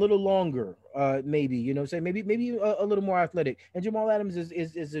longer, maybe, you know, say maybe a little more athletic. And Jamal Adams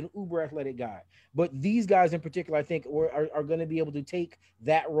is an uber athletic guy. But these guys in particular, I think, are going to be able to take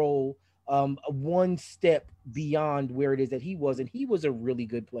that role one step beyond where it is that he was. And he was a really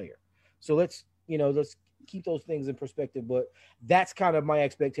good player. So let's keep those things in perspective. But that's kind of my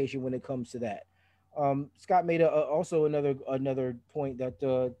expectation when it comes to that. Scott made also another point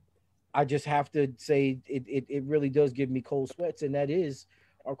that I just have to say it really does give me cold sweats, and that is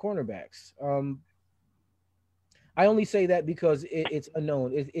our cornerbacks. I only say that because it's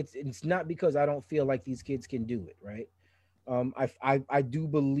unknown. It's not because I don't feel like these kids can do it, right? I do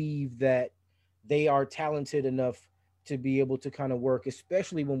believe that they are talented enough to be able to kind of work,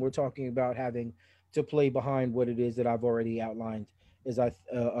 especially when we're talking about having to play behind what it is that I've already outlined. Is I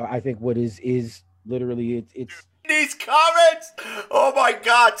think what is literally it's. These comments, oh my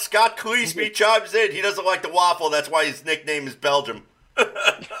God! Scott Cleesby chimes in. He doesn't like the waffle. That's why his nickname is Belgium.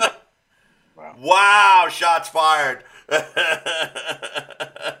 Wow! Shots fired.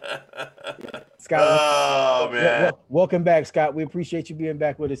 Scott, oh man! Welcome back, Scott. We appreciate you being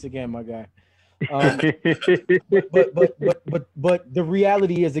back with us again, my guy. But the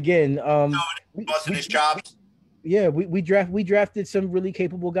reality is again, busting his chops. Yeah, we drafted some really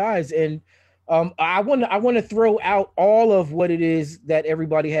capable guys, and I want to throw out all of what it is that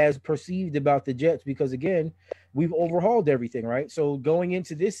everybody has perceived about the Jets because again, we've overhauled everything, right? So going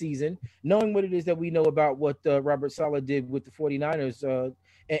into this season, knowing what it is that we know about what Robert Saleh did with the 49ers,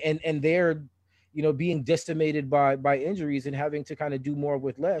 and they're being decimated by injuries and having to kind of do more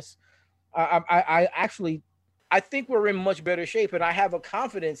with less. I actually think we're in much better shape, and I have a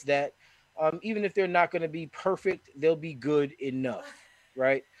confidence that even if they're not going to be perfect, they'll be good enough,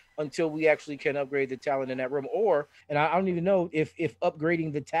 right? Until we actually can upgrade the talent in that room, and I don't even know if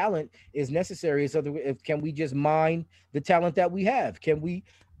upgrading the talent is necessary. Can we just mine the talent that we have? Can we,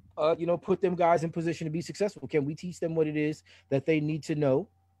 put them guys in position to be successful? Can we teach them what it is that they need to know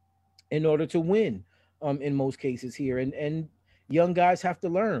in order to win? In most cases here, and young guys have to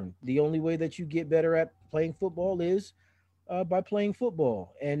learn. The only way that you get better at playing football is by playing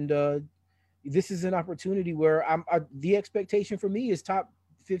football, and this is an opportunity where the expectation for me is top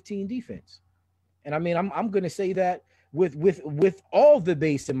 15 defense. And I mean, I'm going to say that with all the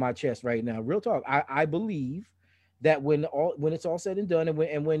bass in my chest right now, real talk. I believe that when it's all said and done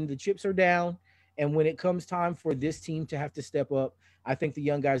and when the chips are down and when it comes time for this team to have to step up, I think the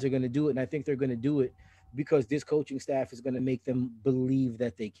young guys are going to do it. And I think they're going to do it because this coaching staff is going to make them believe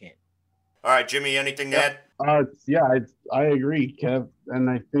that they can. All right, Jimmy, anything to add? Yeah, I agree, Kev. And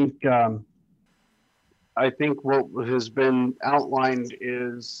I think what has been outlined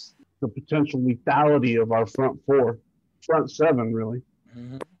is the potential lethality of our front seven, really.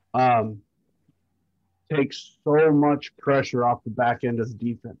 Mm-hmm. Takes so much pressure off the back end of the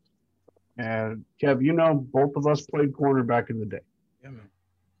defense. And Kev, both of us played cornerback in the day. Yeah, man.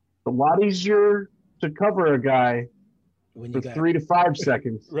 It's a lot easier to cover a guy for 3 to 5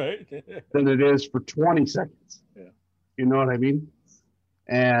 seconds right? than it is for 20 seconds. Yeah. You know what I mean?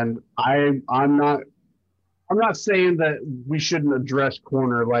 And I'm not saying that we shouldn't address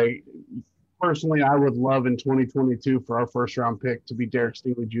corner. Like, personally, I would love in 2022 for our first round pick to be Derek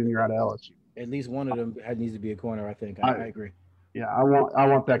Stingley Jr. out of LSU. At least one of them needs to be a corner, I think. I agree. Yeah, I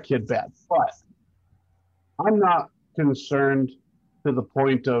want that kid bad. But I'm not concerned to the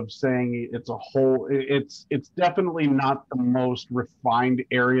point of saying it's a whole. It's definitely not the most refined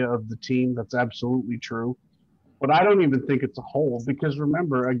area of the team. That's absolutely true. But I don't even think it's a hole because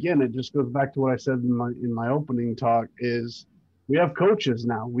remember, again, it just goes back to what I said in my opening talk is we have coaches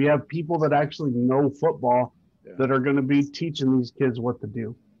now. We have people that actually know football that are going to be teaching these kids what to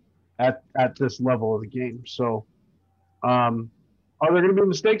do at this level of the game. So, are there going to be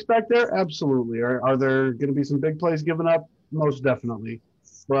mistakes back there? Absolutely. Are there going to be some big plays given up? Most definitely.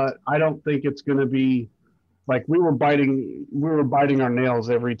 But I don't think it's going to be like we were biting our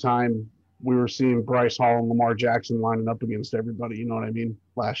nails every time we were seeing Bryce Hall and Lamar Jackson lining up against everybody, you know what I mean,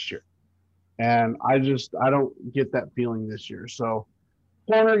 last year. And I don't get that feeling this year. So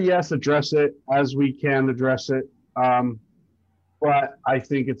corner, yes, address it as we can address it. But I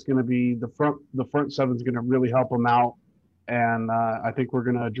think it's going to be the front seven is going to really help them out. And I think we're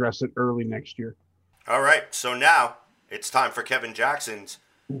going to address it early next year. All right. So now it's time for Kevin Jackson's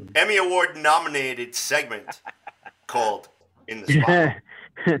Emmy Award nominated segment called In the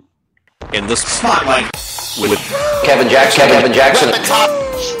Spotlight. In the spotlight with Kevin Jackson.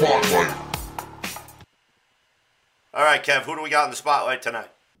 Spotlight. All right, Kev, who do we got in the spotlight tonight?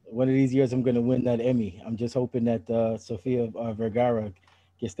 One of these years, I'm going to win that Emmy. I'm just hoping that Sofia Vergara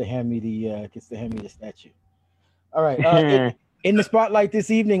gets to hand me the statue. All right, in the spotlight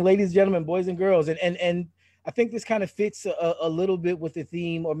this evening, ladies and gentlemen, boys and girls, and I think this kind of fits a little bit with the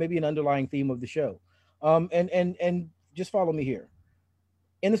theme, or maybe an underlying theme of the show. And just follow me here.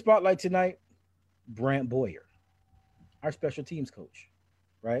 In the spotlight tonight, Brant Boyer, our special teams coach.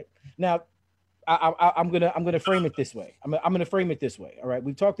 Right now, I'm gonna frame it this way. I'm gonna frame it this way. All right,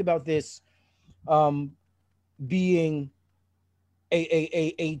 we've talked about this being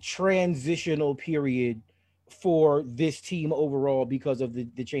a transitional period for this team overall because of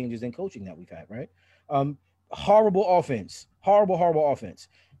the changes in coaching that we've had. Right, horrible offense.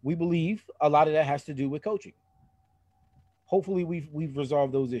 We believe a lot of that has to do with coaching. Hopefully we've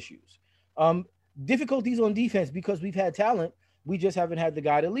resolved those issues. Difficulties on defense because we've had talent. We just haven't had the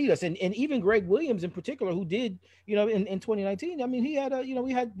guy to lead us. And even Greg Williams in particular, who did, in 2019, I mean, he had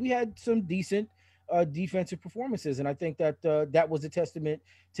we had some decent defensive performances. And I think that that was a testament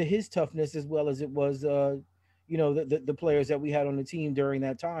to his toughness as well as it was, the players that we had on the team during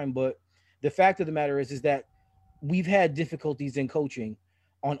that time. But the fact of the matter is that we've had difficulties in coaching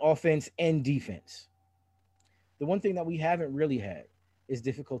on offense and defense. The one thing that we haven't really had is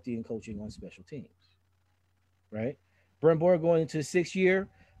difficulty in coaching on special teams, right? Brant Boyer going into his 6th year,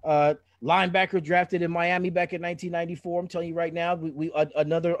 linebacker drafted in Miami back in 1994. I'm telling you right now, we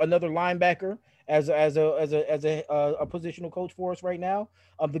another linebacker as a positional coach for us right now.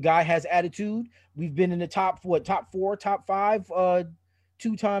 The guy has attitude. We've been in the top 4, top 5,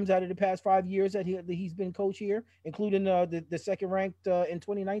 2 times out of the past 5 years that he's been coach here, including the second ranked in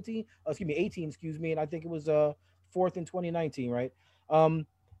 2019. 18. And I think it was 4th in 2019, right?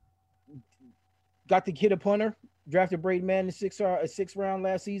 Got the kid a punter, drafted Braden Mann in the 6th round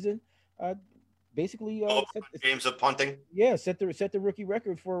last season. Basically, games of punting. Yeah, set the rookie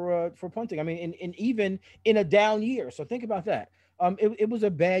record for punting. I mean, and even in a down year. So think about that. It was a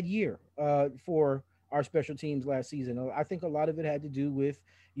bad year for our special teams last season. I think a lot of it had to do with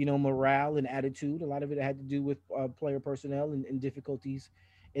morale and attitude. A lot of it had to do with player personnel and difficulties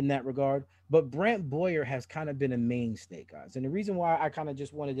in that regard. But Brant Boyer has kind of been a mainstay, guys. And the reason why I kind of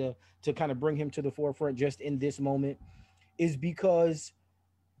just wanted to kind of bring him to the forefront just in this moment is because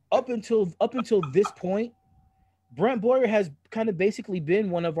up until this point, Brant Boyer has kind of basically been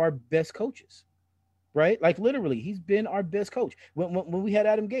one of our best coaches, right? Like literally, he's been our best coach. When we had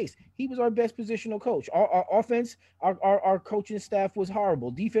Adam Gase, he was our best positional coach. Our offense, our coaching staff was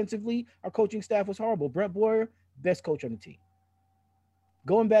horrible. Defensively, our coaching staff was horrible. Brant Boyer, best coach on the team.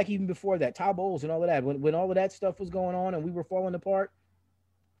 Going back even before that, Todd Bowles and all of that, when all of that stuff was going on and we were falling apart,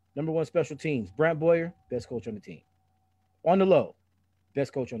 number 1 special teams, Brant Boyer, best coach on the team. On the low,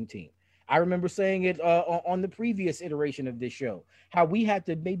 best coach on the team. I remember saying it on the previous iteration of this show, how we had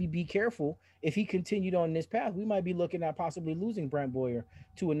to maybe be careful if he continued on this path. We might be looking at possibly losing Brant Boyer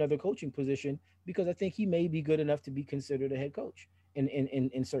to another coaching position because I think he may be good enough to be considered a head coach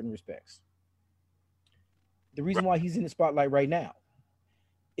in certain respects. The reason why he's in the spotlight right now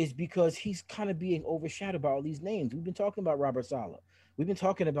is because he's kind of being overshadowed by all these names. We've been talking about Robert Saleh. We've been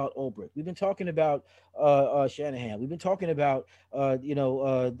talking about Ulbrich. We've been talking about Shanahan. We've been talking about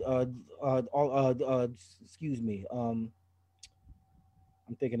excuse me. I'm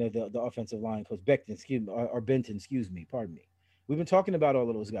thinking of the offensive line coach Becton, or Benton, pardon me. We've been talking about all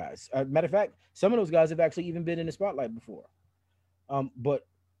of those guys. Matter of fact, some of those guys have actually even been in the spotlight before. But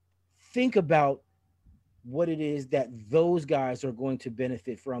think about what it is that those guys are going to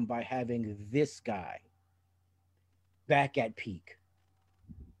benefit from by having this guy back at peak,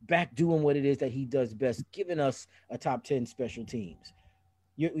 back doing what it is that he does best, giving us a top 10 special teams.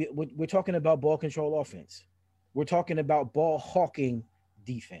 We're talking about ball control offense. We're talking about ball hawking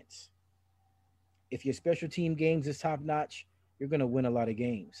defense. If your special team games is top notch, you're going to win a lot of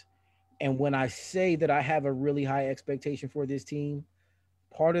games. And when I say that I have a really high expectation for this team,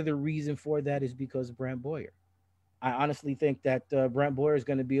 part of the reason for that is because of Brant Boyer. I honestly think that Brant Boyer is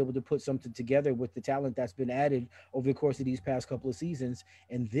going to be able to put something together with the talent that's been added over the course of these past couple of seasons.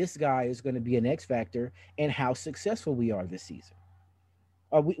 And this guy is going to be an X factor in how successful we are this season.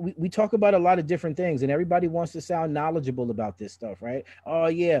 We talk about a lot of different things, and everybody wants to sound knowledgeable about this stuff, right? Oh,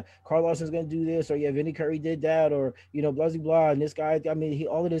 yeah, Carl Lawson's going to do this, or yeah, Vinny Curry did that, or, you know, blah, blah, blah, and this guy, I mean,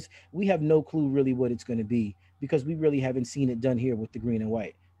 all of this, we have no clue really what it's going to be because we really haven't seen it done here with the green and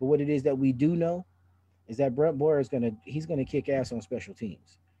white. But what it is that we do know is that Brant Boyer he's going to kick ass on special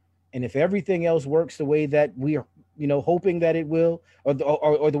teams. And if everything else works the way that we are, you know, hoping that it will,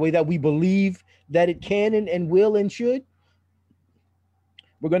 or the way that we believe that it can and will and should,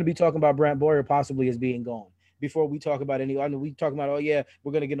 we're going to be talking about Brant Boyer possibly as being gone before we talk about any. I know we talking about, oh yeah,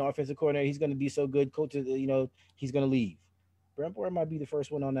 we're going to get an offensive coordinator. He's going to be so good, coach. You know, he's going to leave. Brant Boyer might be the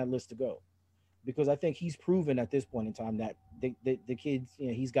first one on that list to go, because I think he's proven at this point in time that the kid's, you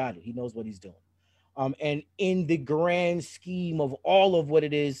know, he's got it. He knows what he's doing. And in the grand scheme of all of what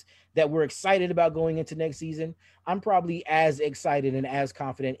it is that we're excited about going into next season, I'm probably as excited and as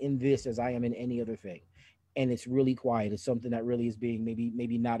confident in this as I am in any other thing. And it's really quiet. It's something that really is being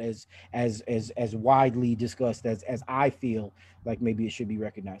maybe not as widely discussed as I feel like maybe it should be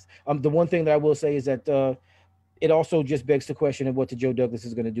recognized. The one thing that I will say is that it also just begs the question of what the Joe Douglas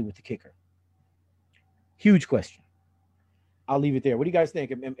is going to do with the kicker. Huge question. I'll leave it there. What do you guys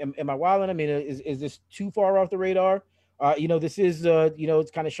think? Am I wilding? I mean, is this too far off the radar? You know, this is you know,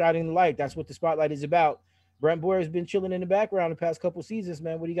 it's kind of shining the light. That's what the spotlight is about. Brant Boyer has been chilling in the background the past couple seasons,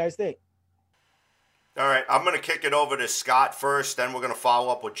 man. What do you guys think? All right, I'm going to kick it over to Scott first, then we're going to follow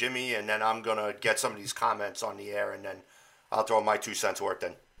up with Jimmy, and then I'm going to get some of these comments on the air, and then I'll throw my 2 cents worth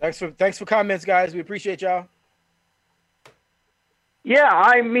in. Thanks for comments, guys. We appreciate y'all. Yeah,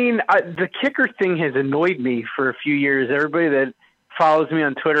 I mean, the kicker thing has annoyed me for a few years. Everybody that follows me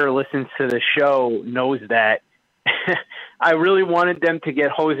on Twitter or listens to the show knows that. I really wanted them to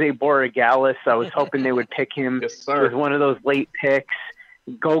get Jose Borregales. I was hoping they would pick him Yes, sir. with one of those late picks.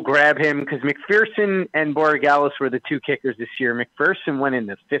 Go grab him, because McPherson and Borregales were the two kickers this year. McPherson went in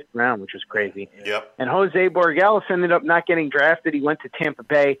the 5th round, which was crazy. Yep. And Jose Borregales ended up not getting drafted. He went to Tampa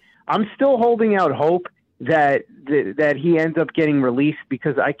Bay. I'm still holding out hope that he ends up getting released,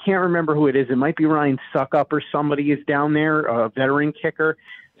 because I can't remember who it is. It might be Ryan Suckup or somebody is down there, a veteran kicker.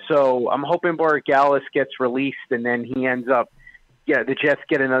 So I'm hoping Borregales gets released, and then he ends up, the Jets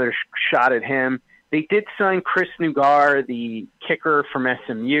get another shot at him. They did sign Chris Nugar, the kicker from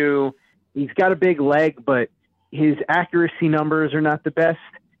SMU. He's got a big leg, but his accuracy numbers are not the best.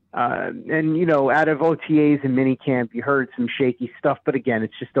 And, you know, out of OTAs and minicamp, you heard some shaky stuff. But, again,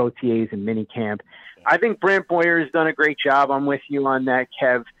 it's just OTAs and minicamp. I think Brant Boyer has done a great job. I'm with you on that,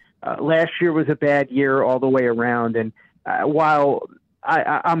 Kev. Last year was a bad year all the way around. And while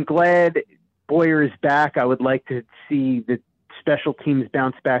I'm glad Boyer is back, I would like to see the special teams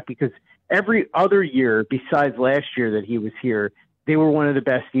bounce back, because every other year besides last year that he was here, they were one of the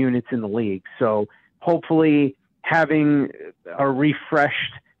best units in the league. So hopefully having a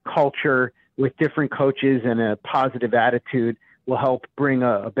refreshed culture with different coaches and a positive attitude will help bring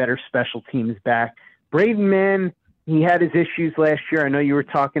a better special teams back. Braden Mann, he had his issues last year. I know you were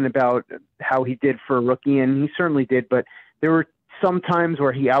talking about how he did for a rookie, and he certainly did, but there were some times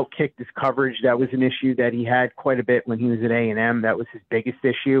where he outkicked his coverage. That was an issue that he had quite a bit when he was at A&M. That was his biggest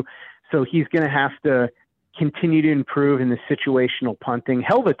issue. So he's going to have to continue to improve in the situational punting.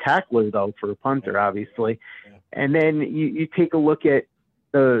 Hell of a tackler, though, for a punter, obviously. And then you take a look at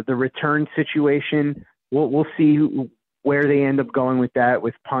the return situation. We'll see where they end up going with that,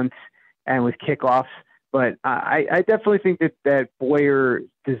 with punts and with kickoffs. But I definitely think that Boyer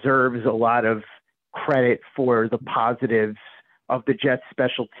deserves a lot of credit for the positives of the Jets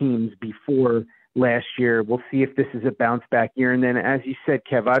special teams before last year. We'll see if this is a bounce back year. And then, as you said,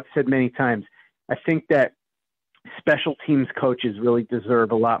 Kev, I've said many times, I think that special teams coaches really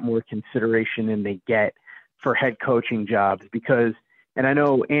deserve a lot more consideration than they get for head coaching jobs, because, and I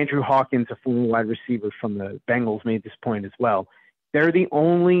know Andrew Hawkins, a former wide receiver from the Bengals, made this point as well. They're the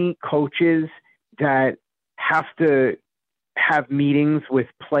only coaches that have to have meetings with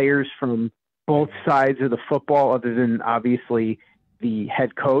players from both sides of the football, other than obviously the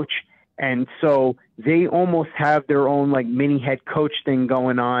head coach. And so they almost have their own like mini head coach thing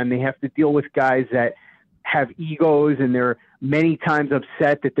going on. They have to deal with guys that have egos and they're many times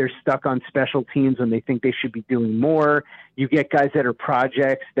upset that they're stuck on special teams when they think they should be doing more. You get guys that are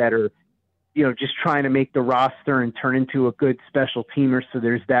projects that are, just trying to make the roster and turn into a good special teamer. So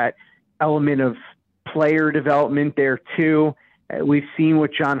there's that element of player development there too. We've seen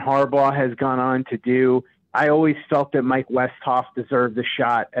what John Harbaugh has gone on to do. I always felt that Mike Westhoff deserved a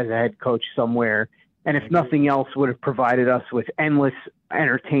shot as a head coach somewhere. And if nothing else, would have provided us with endless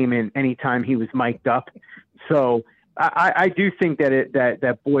entertainment anytime he was mic'd up. So I do think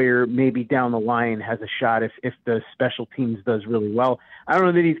that Boyer maybe down the line has a shot if the special teams does really well. I don't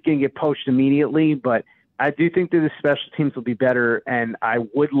know that he's going to get poached immediately, but I do think that the special teams will be better, and I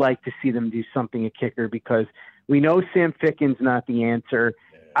would like to see them do something at kicker because we know Sam Ficken's not the answer.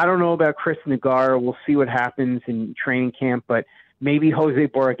 I don't know about Chris Nagar. We'll see what happens in training camp, but maybe Jose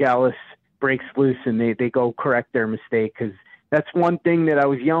Borregales breaks loose and they go correct their mistake, because that's one thing that I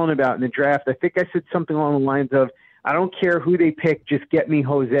was yelling about in the draft. I think I said something along the lines of, I don't care who they pick, just get me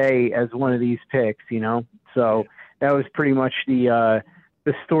Jose as one of these picks, So that was pretty much the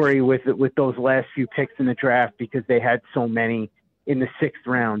story with those last few picks in the draft, because they had so many in the 6th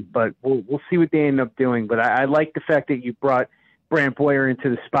round. But we'll see what they end up doing. But I like the fact that you brought Brant Boyer into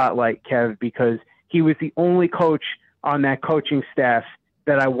the spotlight, Kev, because he was the only coach on that coaching staff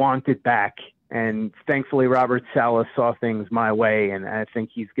that I wanted back. And thankfully, Robert Saleh saw things my way, and I think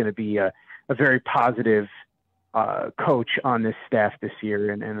he's going to be a very positive coach on this staff this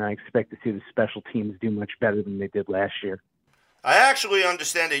year, and I expect to see the special teams do much better than they did last year. I actually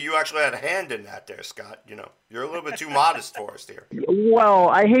understand that you actually had a hand in that there, Scott. You're a little bit too modest for us here. Well,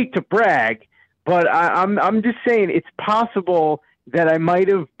 I hate to brag, but I'm just saying it's possible that I might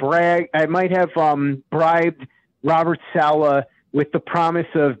have bribed Robert Saleh with the promise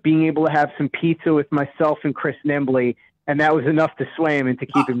of being able to have some pizza with myself and Chris Nembley, and that was enough to sway him into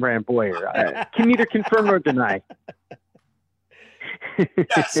keeping Brant Boyer. I can neither confirm nor deny.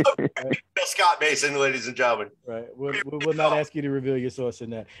 Yes, Scott Mason, ladies and gentlemen. Right. We'll not ask you to reveal your source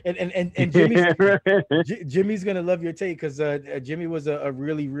in that. And Jimmy's gonna love your take, because Jimmy was a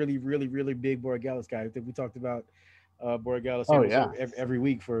really, really, really, really big Borregales guy. I think we talked about Borregales every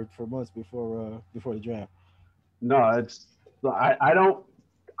week for months before the draft. No, I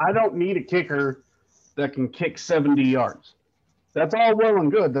don't need a kicker that can kick 70 yards. That's all well and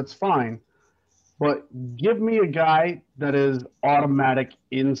good. That's fine. But give me a guy that is automatic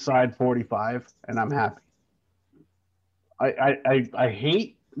inside 45, and I'm happy. I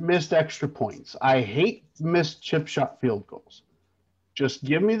hate missed extra points. I hate missed chip shot field goals. Just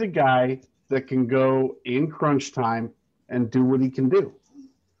give me the guy that can go in crunch time and do what he can do.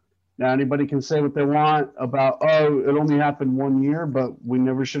 Now, anybody can say what they want about, it only happened 1 year, but we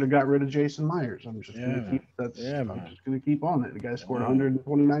never should have got rid of Jason Myers. I'm just going to keep on it. The guy scored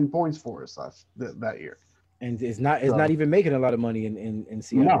 129 points for us that year. And is not even making a lot of money in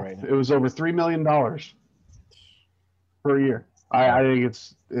Seattle right now. It was over $3 million per year. I think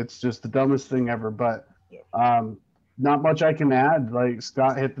it's just the dumbest thing ever, but not much I can add. Like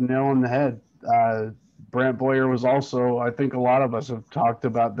Scott hit the nail on the head. Brant Boyer was also, I think a lot of us have talked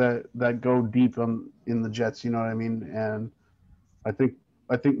about that go deep in the Jets, you know what I mean? And I think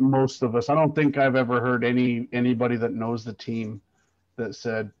most of us, I don't think I've ever heard anybody that knows the team that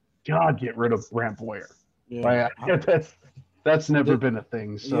said, God, get rid of Brant Boyer. Yeah. Right? That's never been a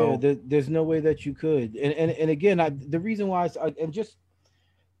thing. So there's no way that you could. And again, the reason why and just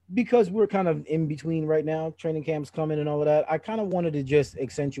because we're kind of in between right now, training camps coming and all of that, I kind of wanted to just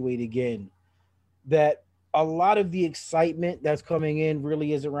accentuate again that a lot of the excitement that's coming in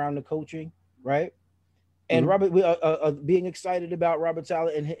really is around the coaching, right? And Robert, being excited about Robert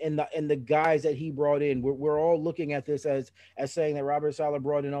Saleh and the guys that he brought in, we're all looking at this as saying that Robert Saleh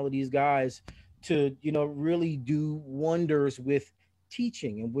brought in all of these guys to, really do wonders with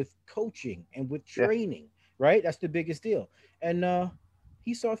teaching and with coaching and with training, right? That's the biggest deal. And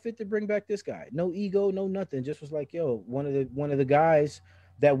he saw fit to bring back this guy. No ego, no nothing. Just was like, one of the guys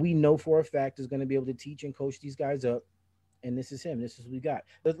that we know for a fact is going to be able to teach and coach these guys up. And this is him. This is what we got.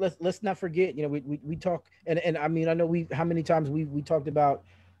 Let's not forget, we talk, and I mean, I know how many times we talked about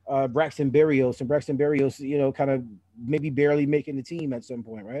Braxton Berrios, and Braxton Berrios, kind of maybe barely making the team at some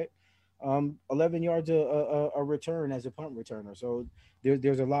point, right? 11 yards a return as a punt returner. So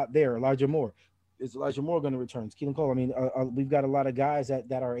there's a lot there. Elijah Moore. Is Elijah Moore going to return? Keelan Cole. I mean, we've got a lot of guys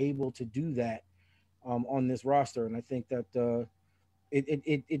that are able to do that on this roster. And I think that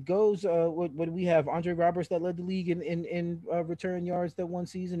it goes, what do we have? Andre Roberts that led the league in return yards that one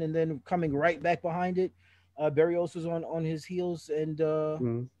season, and then coming right back behind it, Berrios was on his heels, and I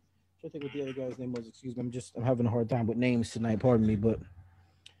think what the other guy's name was. Excuse me, I'm having a hard time with names tonight. Pardon me, but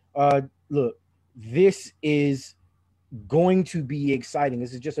look, this is going to be exciting.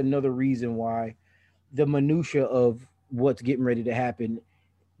 This is just another reason why the minutia of what's getting ready to happen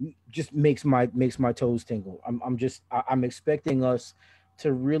just makes my toes tingle. I'm expecting us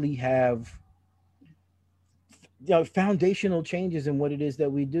to really have foundational changes in what it is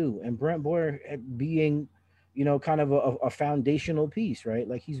that we do, and Brent Boyer being kind of a foundational piece, right?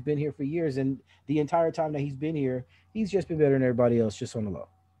 Like, he's been here for years, and the entire time that he's been here, he's just been better than everybody else, just on the low.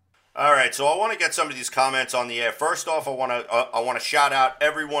 All right, so I want to get some of these comments on the air. First off, I want to shout out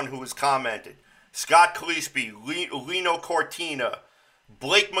everyone who has commented: Scott Cleesby, Lino Cortina,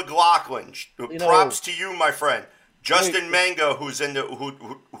 Blake McLaughlin. Props to you, my friend. Justin Mango, who's in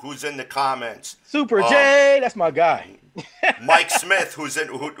the comments. Super J, that's my guy. Mike Smith, who's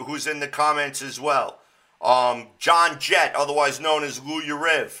in the comments as well. John Jett, otherwise known as Lou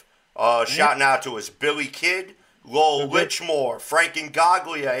Yariv, shouting out to us. Billy Kidd, Lowell Lichmore, Frank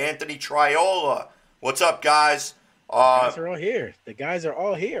Ingaglia, Anthony Triola. What's up, guys? The guys are all here. The guys are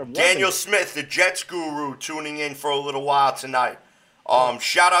all here. Daniel Smith, the Jets guru, tuning in for a little while tonight.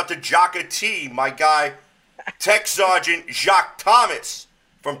 Shout out to Jaka T, my guy, Tech Sergeant Jacques Thomas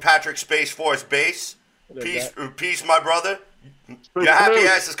from Patrick Space Force Base. Peace, my brother. Your happy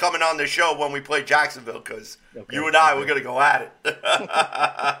ass is coming on the show when we play Jacksonville, because you and I, we're going to go at it.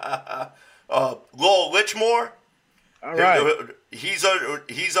 Lowell Lichmore. All right. He's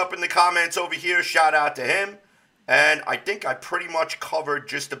up in the comments over here. Shout out to him. And I think I pretty much covered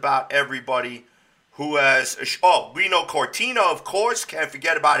just about everybody who has... Oh, Lino Cortina, of course. Can't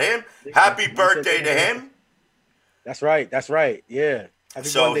forget about him. Happy birthday to him. That's right. Yeah.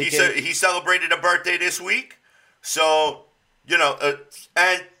 So he celebrated a birthday this week. So,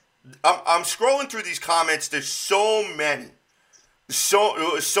 and I'm scrolling through these comments. There's so many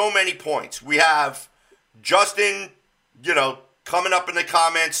points. We have Justin, coming up in the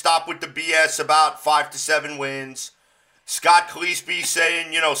comments, stop with the BS about 5 to 7 wins. Scott Cleesby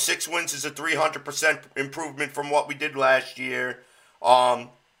saying, 6 wins is a 300% improvement from what we did last year.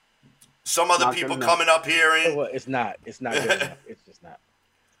 Some other people coming up here and it's not good enough. It's just not.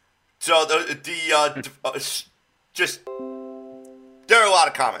 So there are a lot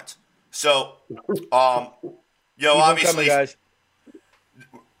of comments. So obviously, coming, guys.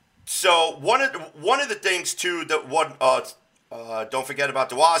 So one of the things too that don't forget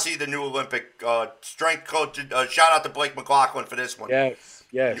about Dawasi, the new Olympic strength coach. Shout out to Blake McLaughlin for this one. Yes.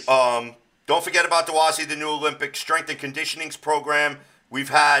 Don't forget about Dawasi, the new Olympic strength and conditioning program. We've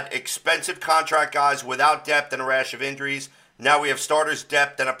had expensive contract guys without depth and a rash of injuries. Now we have starters,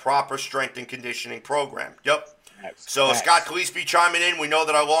 depth, and a proper strength and conditioning program. Yep. So Scott Cleesby chiming in. We know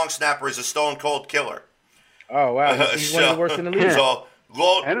that our long snapper is a stone cold killer. Oh wow, he's one of the worst in the league. So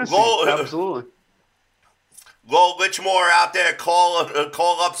absolutely. Lowell Lichmore out there, call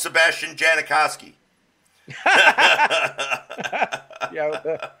up Sebastian Janikowski.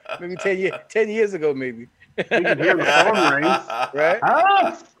 Maybe 10 years ago, maybe. You can hear the phone ring, right?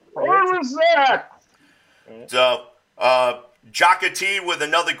 What was that? So, Jaka T with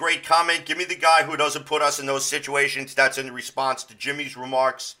another great comment. Give me the guy who doesn't put us in those situations. That's in response to Jimmy's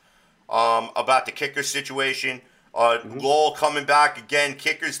remarks about the kicker situation. Lowell coming back again.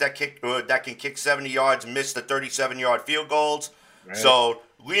 Kickers that can kick 70 yards miss the 37-yard field goals. Right. So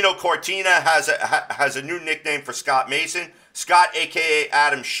Lino Cortina has a new nickname for Scott Mason. Scott, a.k.a.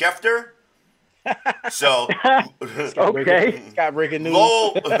 Adam Schefter. So, okay. Scott breaking news.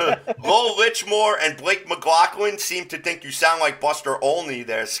 Lowell Lichmore and Blake McLaughlin seem to think you sound like Buster Olney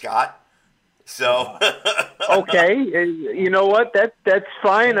there, Scott. So, okay, you know what? That's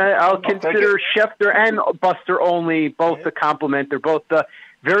fine. I'll consider Schefter and Buster Olney both a compliment. They're both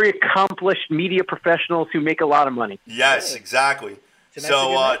very accomplished media professionals who make a lot of money. Yes, exactly.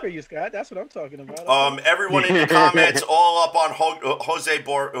 So, for you, Scott. That's what I'm talking about. Everyone in the comments, all up on Jose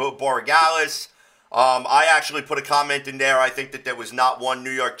Borregales. I actually put a comment in there. I think that there was not one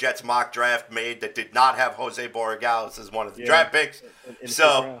New York Jets mock draft made that did not have Jose Borregales as one of the draft picks.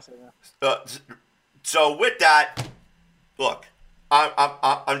 So with that, look,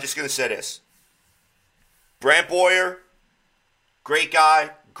 I'm just going to say this. Brant Boyer, great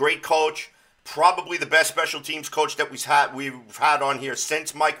guy, great coach. Probably the best special teams coach that we've had on here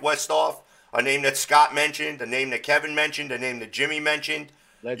since Mike Westhoff, a name that Scott mentioned, a name that Kevin mentioned, a name that Jimmy mentioned.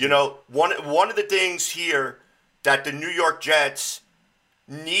 Legend. One of the things here that the New York Jets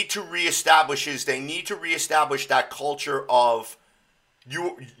need to reestablish is they need to reestablish that culture of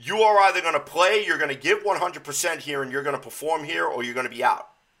you are either going to play, you're going to give 100% here, and you're going to perform here, or you're going to be out.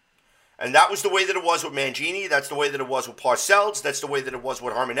 And that was the way that it was with Mangini. That's the way that it was with Parcells. That's the way that it was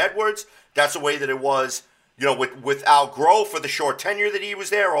with Herman Edwards. That's the way that it was with Al Groh for the short tenure that he was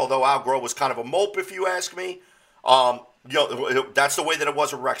there, although Al Groh was kind of a mope, if you ask me. That's the way that it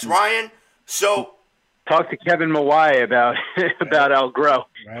was with Rex Ryan. So talk to Kevin Mawai about Al Groh.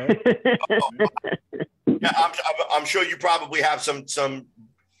 Right. Yeah, I'm sure you probably have some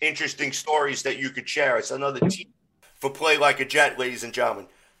interesting stories that you could share. It's another team for play like a Jet, ladies and gentlemen.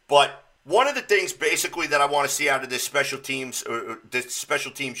 But one of the things basically that I want to see out of this special teams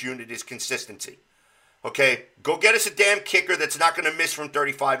unit is consistency. Okay, go get us a damn kicker that's not going to miss from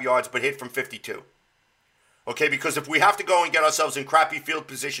 35 yards but hit from 52. Okay, because if we have to go and get ourselves in crappy field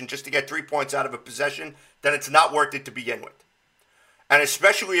position just to get 3 points out of a possession, then it's not worth it to begin with. And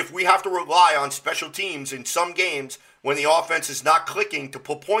especially if we have to rely on special teams in some games when the offense is not clicking to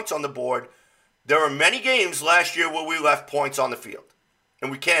put points on the board, there are many games last year where we left points on the field.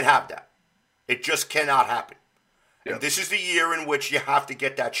 And we can't have that. It just cannot happen. Yep. And this is the year in which you have to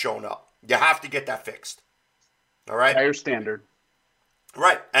get that shown up. You have to get that fixed. All right? Higher standard.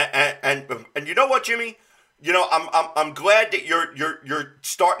 Right. And you know what, Jimmy? I'm glad that you're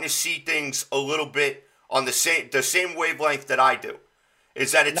starting to see things a little bit on the same wavelength that I do.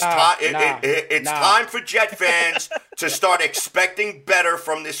 Is that it's time for Jet fans to start expecting better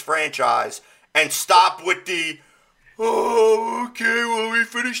from this franchise and stop with the okay, well we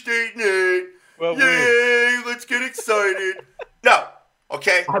finished 8-8. Well, yay, let's get excited. No.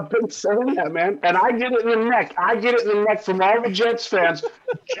 Okay. I've been saying that, man. And I get it in the neck. From all the Jets fans.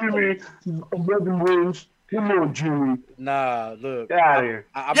 Jimmy, 11 wins. Come on, Jimmy. Nah, look. Get out of here.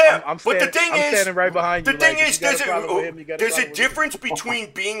 I'm standing right behind you. The thing is, there's a difference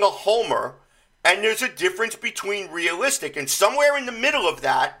between being a homer and there's a difference between realistic. And somewhere in the middle of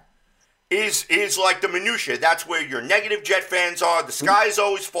that is like the minutia. That's where your negative Jet fans are. The sky is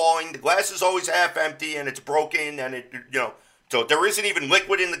always falling. The glass is always half empty and it's broken and so there isn't even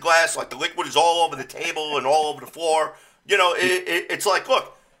liquid in the glass. Like the liquid is all over the table and all over the floor. It's like,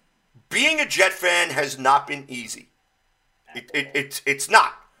 look, being a Jet fan has not been easy. It's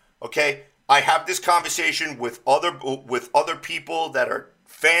not. Okay? I have this conversation with other people that are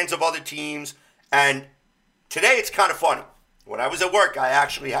fans of other teams, and today it's kind of funny. When I was at work, I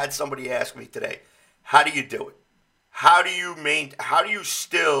actually had somebody ask me today, how do you do it? How do you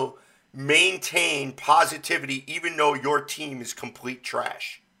still maintain positivity even though your team is complete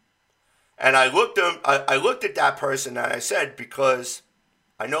trash? And I looked at that person and I said, because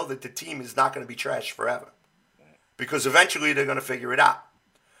I know that the team is not going to be trash forever. Because eventually they're going to figure it out.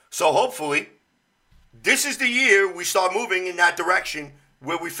 So hopefully, this is the year we start moving in that direction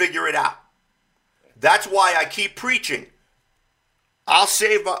where we figure it out. That's why I keep preaching. I'll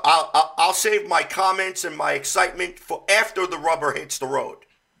save my comments and my excitement for after the rubber hits the road.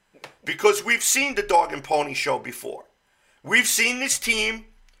 Because we've seen the dog and pony show before. We've seen this team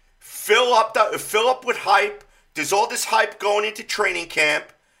fill up with hype. There's all this hype going into training camp,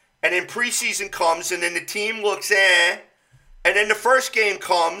 and then preseason comes, and then the team looks and then the first game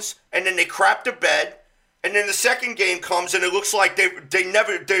comes, and then they crap the bed, and then the second game comes, and it looks like they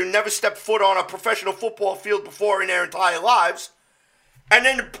never stepped foot on a professional football field before in their entire lives, and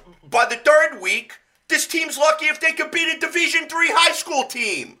then by the third week, this team's lucky if they could beat a Division III high school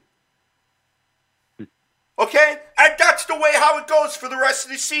team. Okay? And that's the way how it goes for the rest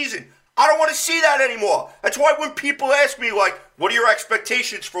of the season. I don't want to see that anymore. That's why when people ask me, like, what are your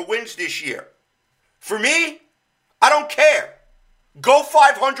expectations for wins this year? For me, I don't care. Go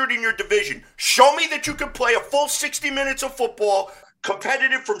 500 in your division. Show me that you can play a full 60 minutes of football,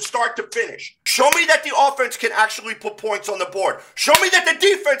 competitive from start to finish. Show me that the offense can actually put points on the board. Show me that the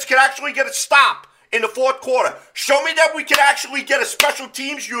defense can actually get a stop in the fourth quarter. Show me that we can actually get a special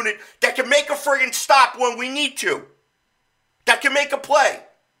teams unit that can make a friggin' stop when we need to. That can make a play.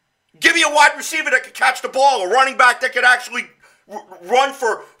 Give me a wide receiver that can catch the ball, a running back that can actually run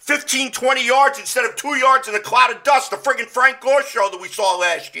for 15, 20 yards instead of 2 yards in a cloud of dust, the friggin' Frank Gore show that we saw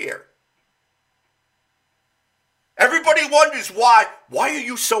last year. Everybody wonders why. Why are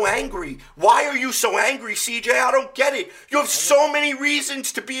you so angry? Why are you so angry, CJ? I don't get it. You have so many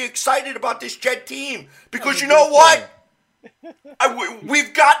reasons to be excited about this Jet team. Because you know what?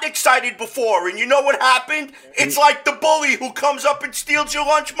 We've gotten excited before, and you know what happened? It's like the bully who comes up and steals your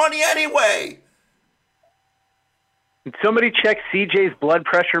lunch money anyway. Did somebody check CJ's blood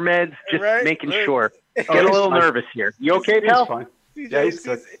pressure meds? Just making sure. Get a little nervous here. You okay, pal? Fine. Yeah, he's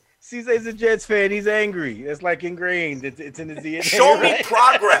good. CJ's a Jets fan. He's angry. It's like ingrained. It's in his DNA. Show me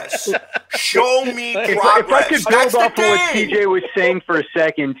progress. Show me progress. If I could build off of what CJ was saying for a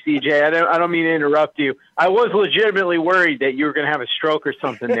second, CJ, I don't mean to interrupt you. I was legitimately worried that you were going to have a stroke or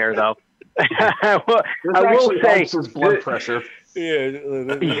something there, though. I will say his blood pressure.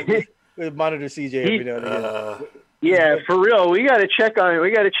 Yeah. We monitor CJ every now and again. Yeah, for real. We got to check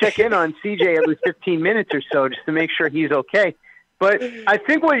in on CJ every 15 minutes or so just to make sure he's okay. But I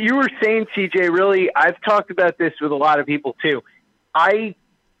think what you were saying, CJ, really, I've talked about this with a lot of people too. I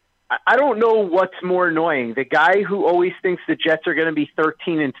don't know what's more annoying, the guy who always thinks the Jets are going to be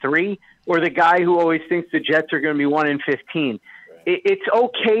 13-3, or the guy who always thinks the Jets are going to be 1-15. It's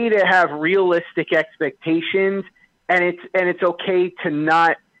okay to have realistic expectations, and it's okay to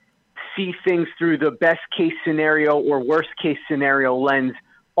not see things through the best case scenario or worst case scenario lens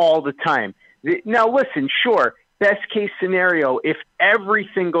all the time. Now, listen, sure, best case scenario, if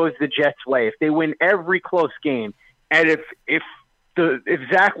everything goes the Jets' way, if they win every close game, and if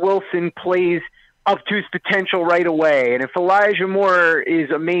Zach Wilson plays up to his potential right away, and if Elijah Moore is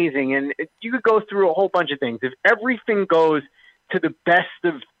amazing, and you could go through a whole bunch of things. If everything goes to the best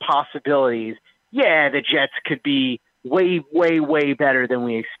of possibilities, yeah, the Jets could be way, way, way better than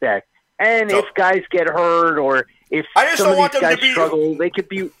we expect. And if guys get hurt or if some of these guys struggle, they could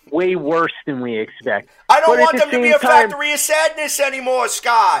be way worse than we expect. I don't want them to be a factory of sadness anymore,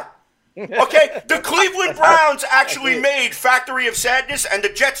 Scott. Okay? The Cleveland Browns actually made Factory of Sadness, and the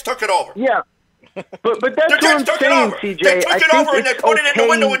Jets took it over. Yeah. But that's what I'm saying, CJ. They took it over and they put it in the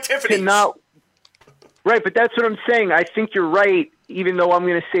window with Tiffany's. Right, but that's what I'm saying. I think you're right, even though I'm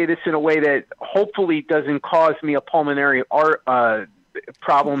going to say this in a way that hopefully doesn't cause me a pulmonary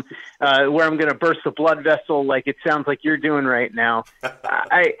problem where I'm going to burst a blood vessel like it sounds like you're doing right now.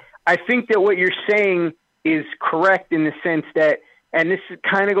 I think that what you're saying is correct in the sense that, and this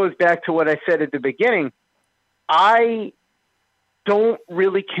kind of goes back to what I said at the beginning, I don't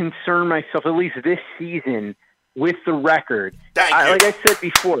really concern myself, at least this season, with the record. Like I said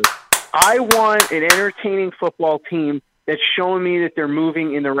before, I want an entertaining football team that's showing me that they're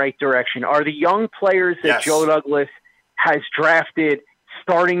moving in the right direction. Are the young players that Joe Douglas has drafted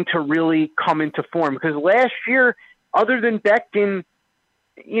starting to really come into form? Because last year, other than Becton,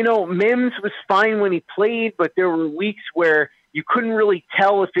 Mims was fine when he played, but there were weeks where you couldn't really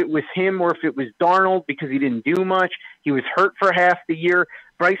tell if it was him or if it was Darnold because he didn't do much. He was hurt for half the year.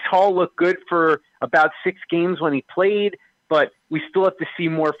 Bryce Hall looked good for about 6 games when he played, but we still have to see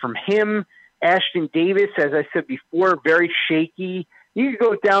more from him. Ashton Davis, as I said before, very shaky. You can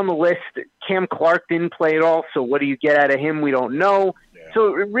go down the list. Cam Clark didn't play at all, so what do you get out of him? We don't know. Yeah.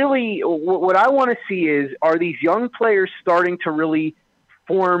 So really, what I want to see is, are these young players starting to really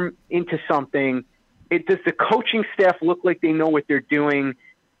form into something? Does the coaching staff look like they know what they're doing?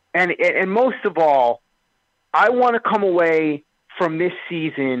 And most of all, I want to come away from this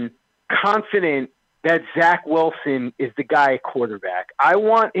season confident that Zach Wilson is the guy at quarterback. I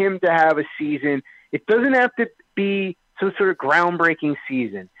want him to have a season. It doesn't have to be some sort of groundbreaking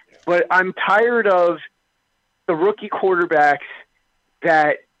season, but I'm tired of the rookie quarterbacks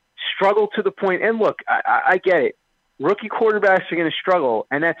that struggle to the point. And look, I get it. Rookie quarterbacks are going to struggle,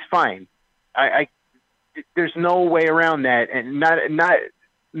 and that's fine. There's no way around that, and not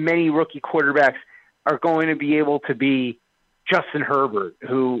many rookie quarterbacks are going to be able to be Justin Herbert,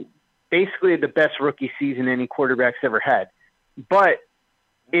 who basically had the best rookie season any quarterback's ever had. But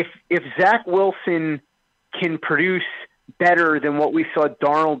if Zach Wilson can produce better than what we saw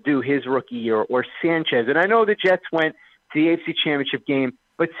Darnold do his rookie year, or Sanchez, and I know the Jets went to the AFC Championship game,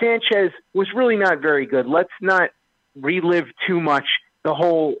 but Sanchez was really not very good. Let's not relive too much the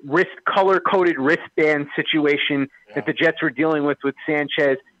whole color-coded wristband situation that the Jets were dealing with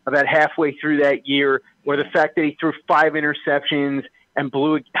Sanchez about halfway through that year, or the fact that he threw 5 interceptions and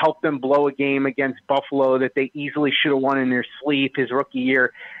helped them blow a game against Buffalo that they easily should have won in their sleep his rookie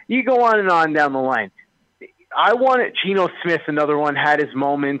year. You go on and on down the line. I wanted Geno Smith, another one, had his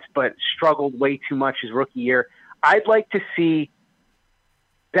moments, but struggled way too much his rookie year. I'd like to see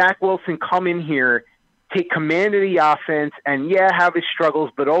Zach Wilson come in here, take command of the offense, and have his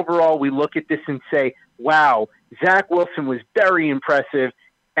struggles, but overall we look at this and say, wow, Zach Wilson was very impressive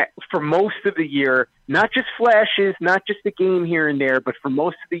for most of the year, not just flashes, not just a game here and there, but for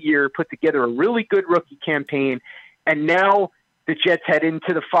most of the year, put together a really good rookie campaign. And now the Jets head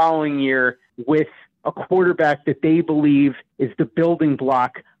into the following year with a quarterback that they believe is the building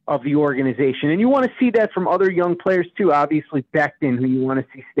block of the organization. And you want to see that from other young players too. Obviously Becton, who you want to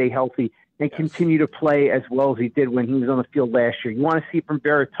see stay healthy and continue to play as well as he did when he was on the field last year. You want to see from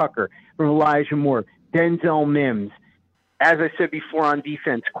Barrett Tucker, from Elijah Moore, Denzel Mims, as I said before on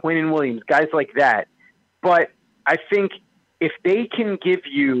defense, Quinnen Williams, guys like that. But I think if they can give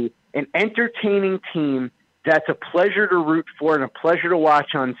you an entertaining team that's a pleasure to root for and a pleasure to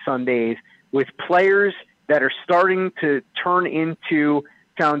watch on Sundays, with players that are starting to turn into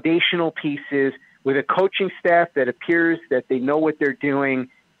foundational pieces, with a coaching staff that appears that they know what they're doing,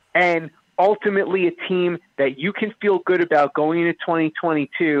 and ultimately a team that you can feel good about going into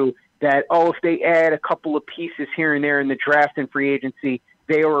 2022, that, if they add a couple of pieces here and there in the draft and free agency,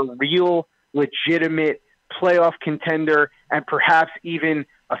 they are a real, legitimate playoff contender and perhaps even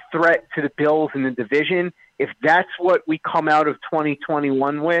a threat to the Bills in the division. If that's what we come out of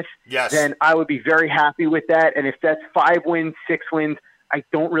 2021 with, then I would be very happy with that. And if that's 5 wins, 6 wins, I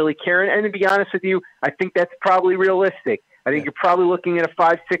don't really care. And to be honest with you, I think that's probably realistic. I think you're probably looking at a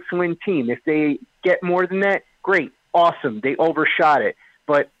 5-6 win team. If they get more than that, great, awesome. They overshot it.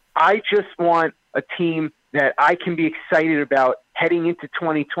 But I just want a team that I can be excited about heading into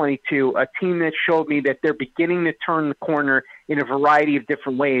 2022, a team that showed me that they're beginning to turn the corner in a variety of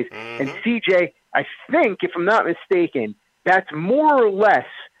different ways. And CJ, I think, if I'm not mistaken, that's more or less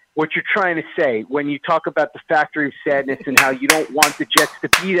what you're trying to say when you talk about the factory of sadness and how you don't want the Jets to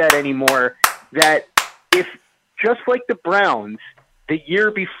be that anymore, that if, just like the Browns, the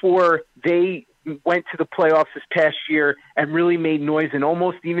year before they went to the playoffs this past year and really made noise and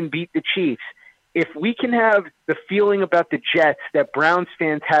almost even beat the Chiefs, if we can have the feeling about the Jets that Browns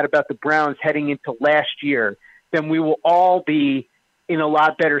fans had about the Browns heading into last year, then we will all be in a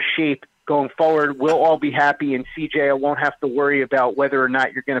lot better shape going forward. We'll all be happy, and CJ, I won't have to worry about whether or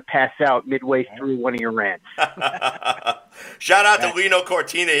not you're going to pass out midway through one of your rants. Shout out to Lino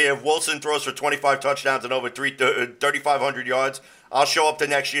Cortina here. If Wilson throws for 25 touchdowns and over 3,500 yards, I'll show up to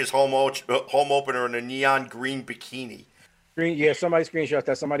next year's home opener in a neon green bikini. Somebody screenshot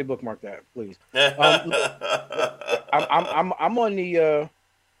that. Somebody bookmark that, please. I'm on the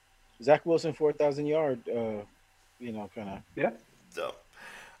Zach Wilson 4,000 yard. Kind of. Yeah. So,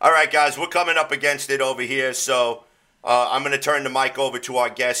 all right, guys, we're coming up against it over here. So I'm going to turn the mic over to our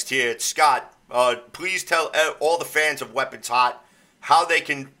guest here, Scott. Please tell all the fans of Weapons Hot how they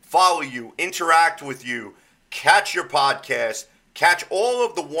can follow you, interact with you, catch your podcast, catch all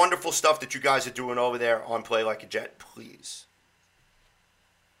of the wonderful stuff that you guys are doing over there on Play Like a Jet, please.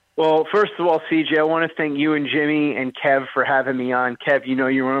 Well, first of all, CJ, I want to thank you and Jimmy and Kev for having me on. Kev,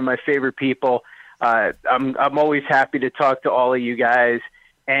 you're one of my favorite people. I'm always happy to talk to all of you guys.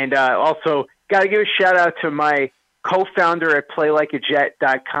 And also, got to give a shout-out to my co-founder at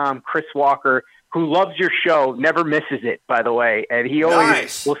PlayLikeAJet.com, Chris Walker, who loves your show, never misses it, by the way. And he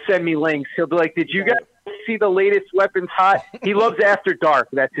always will send me links. He'll be like, did you guys see the latest Weapons Hot? He loves After Dark.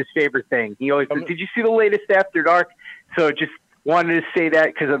 That's his favorite thing. He always says, did you see the latest After Dark? So just wanted to say that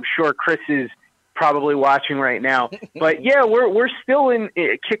because I'm sure Chris is probably watching right now. But, yeah, we're still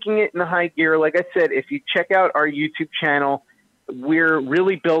kicking it in the high gear. Like I said, if you check out our YouTube channel, we're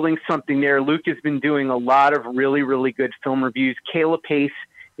really building something there. Luke has been doing a lot of really, really good film reviews. Kayla Pace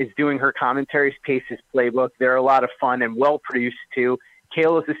is doing her commentaries, Pace's Playbook. They're a lot of fun and well-produced, too.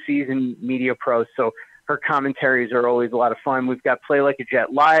 Kayla's a seasoned media pro, so her commentaries are always a lot of fun. We've got Play Like a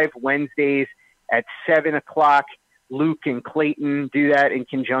Jet live Wednesdays at 7 o'clock. Luke and Clayton do that in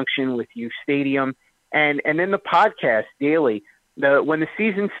conjunction with U Stadium. And then the podcast daily. When the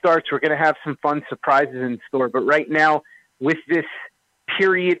season starts, we're going to have some fun surprises in store. But right now, with this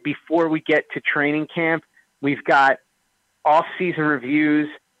period before we get to training camp, we've got off-season reviews.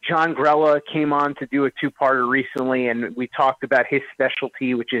 John Grella came on to do a 2-parter recently, and we talked about his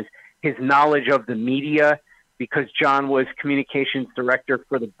specialty, which is his knowledge of the media, because John was communications director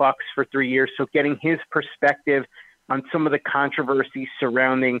for the Bucs for 3 years. So getting his perspective on some of the controversies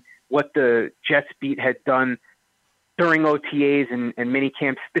surrounding what the Jets beat had done during OTAs and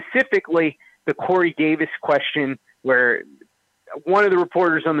minicamp, specifically the Corey Davis question, where one of the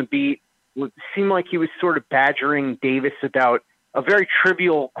reporters on the beat seemed like he was sort of badgering Davis about a very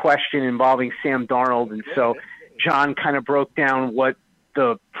trivial question involving Sam Darnold. And so John kind of broke down what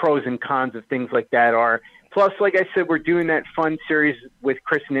the pros and cons of things like that are. Plus, like I said, we're doing that fun series with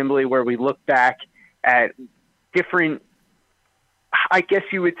Chris Nimbley where we look back at different, I guess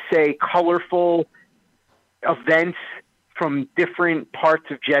you would say, colorful events from different parts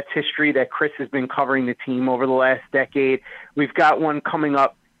of Jets history that Chris has been covering the team over the last decade. We've got one coming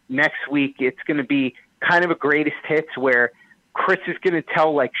up next week. It's going to be kind of a greatest hits where Chris is going to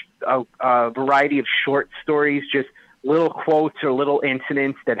tell like a variety of short stories, just little quotes or little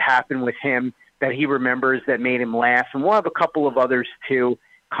incidents that happened with him that he remembers that made him laugh. And we'll have a couple of others too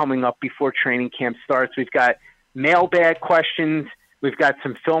coming up before training camp starts. We've got mailbag questions. We've got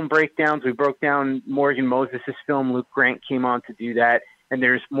some film breakdowns. We broke down Morgan Moses' film. Luke Grant came on to do that. And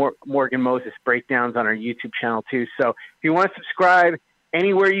there's more Morgan Moses breakdowns on our YouTube channel too. So if you want to subscribe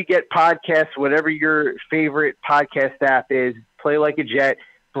anywhere you get podcasts, whatever your favorite podcast app is, Play Like a Jet.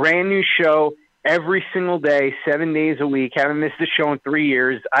 Brand new show every single day, 7 days a week. Haven't missed a show in 3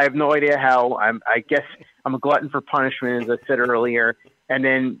 years. I have no idea how. I guess I'm a glutton for punishment, as I said earlier. and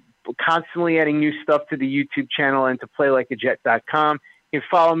then constantly adding new stuff to the YouTube channel and to playlikeajet.com. You can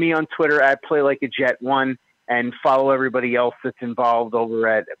follow me on Twitter at playlikeajet1 and follow everybody else that's involved over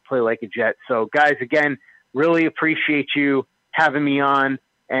at Play Like a Jet. So, guys, again, really appreciate you having me on,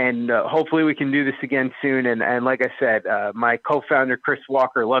 and hopefully we can do this again soon. And like I said, my co-founder, Chris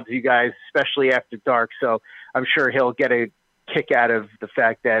Walker, loves you guys, especially after dark. So I'm sure he'll get a kick out of the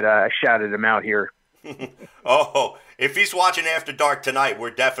fact that I shouted him out here. Oh, if he's watching After Dark tonight,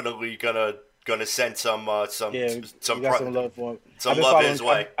 we're definitely gonna send some love for him. Some love his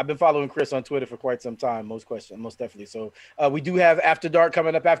way. I've been following Chris on Twitter for quite some time. Most definitely. So we do have After Dark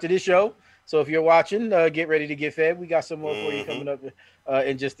coming up after this show. So if you're watching, get ready to get fed. We got some more for you coming up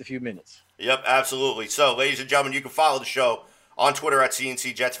in just a few minutes. Yep, absolutely. So, ladies and gentlemen, you can follow the show on Twitter at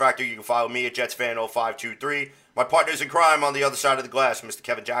CNC Jets Factor. You can follow me at JetsFan0523. My partners in crime on the other side of the glass, Mr.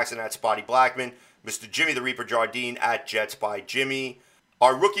 Kevin Jackson at Spotty Blackman, Mr. Jimmy the Reaper Jardine at Jets by Jimmy.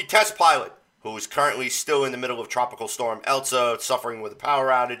 Our rookie test pilot, who is currently still in the middle of Tropical Storm Elsa, suffering with a power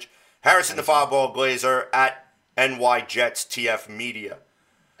outage, Harrison the Fireball Glazer at NY Jets TF Media.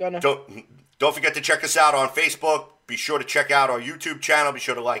 Don't forget to check us out on Facebook. Be sure to check out our YouTube channel. Be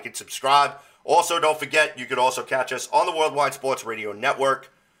sure to like and subscribe. Also, don't forget, you can also catch us on the Worldwide Sports Radio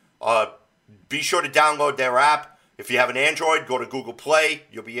Network. Be sure to download their app. If you have an Android, go to Google Play.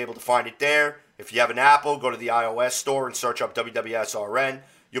 You'll be able to find it there. If you have an Apple, go to the iOS store and search up WWSRN.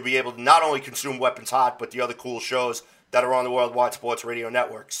 You'll be able to not only consume Weapons Hot, but the other cool shows that are on the Worldwide Sports Radio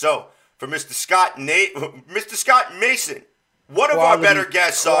Network. So, for Mr. Scott Mason, one of our better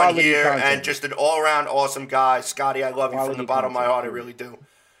guests on here, and just an all-around awesome guy. Scotty, I love you from the bottom of my heart. I really do.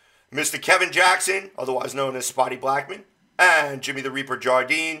 Mr. Kevin Jackson, otherwise known as Spotty Blackman, and Jimmy the Reaper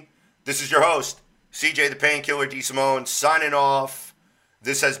Jardine. This is your host, CJ the Painkiller D. Simone, signing off.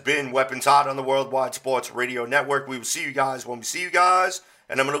 This has been Weapons Hot on the Worldwide Sports Radio Network. We will see you guys when we see you guys.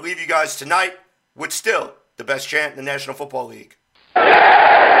 And I'm going to leave you guys tonight with still the best chant in the National Football League.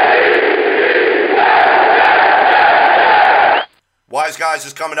 Wise Guys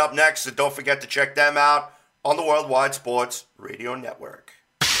is coming up next, so don't forget to check them out on the Worldwide Sports Radio Network.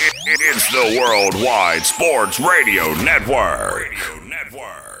 It's the Worldwide Sports Radio Network.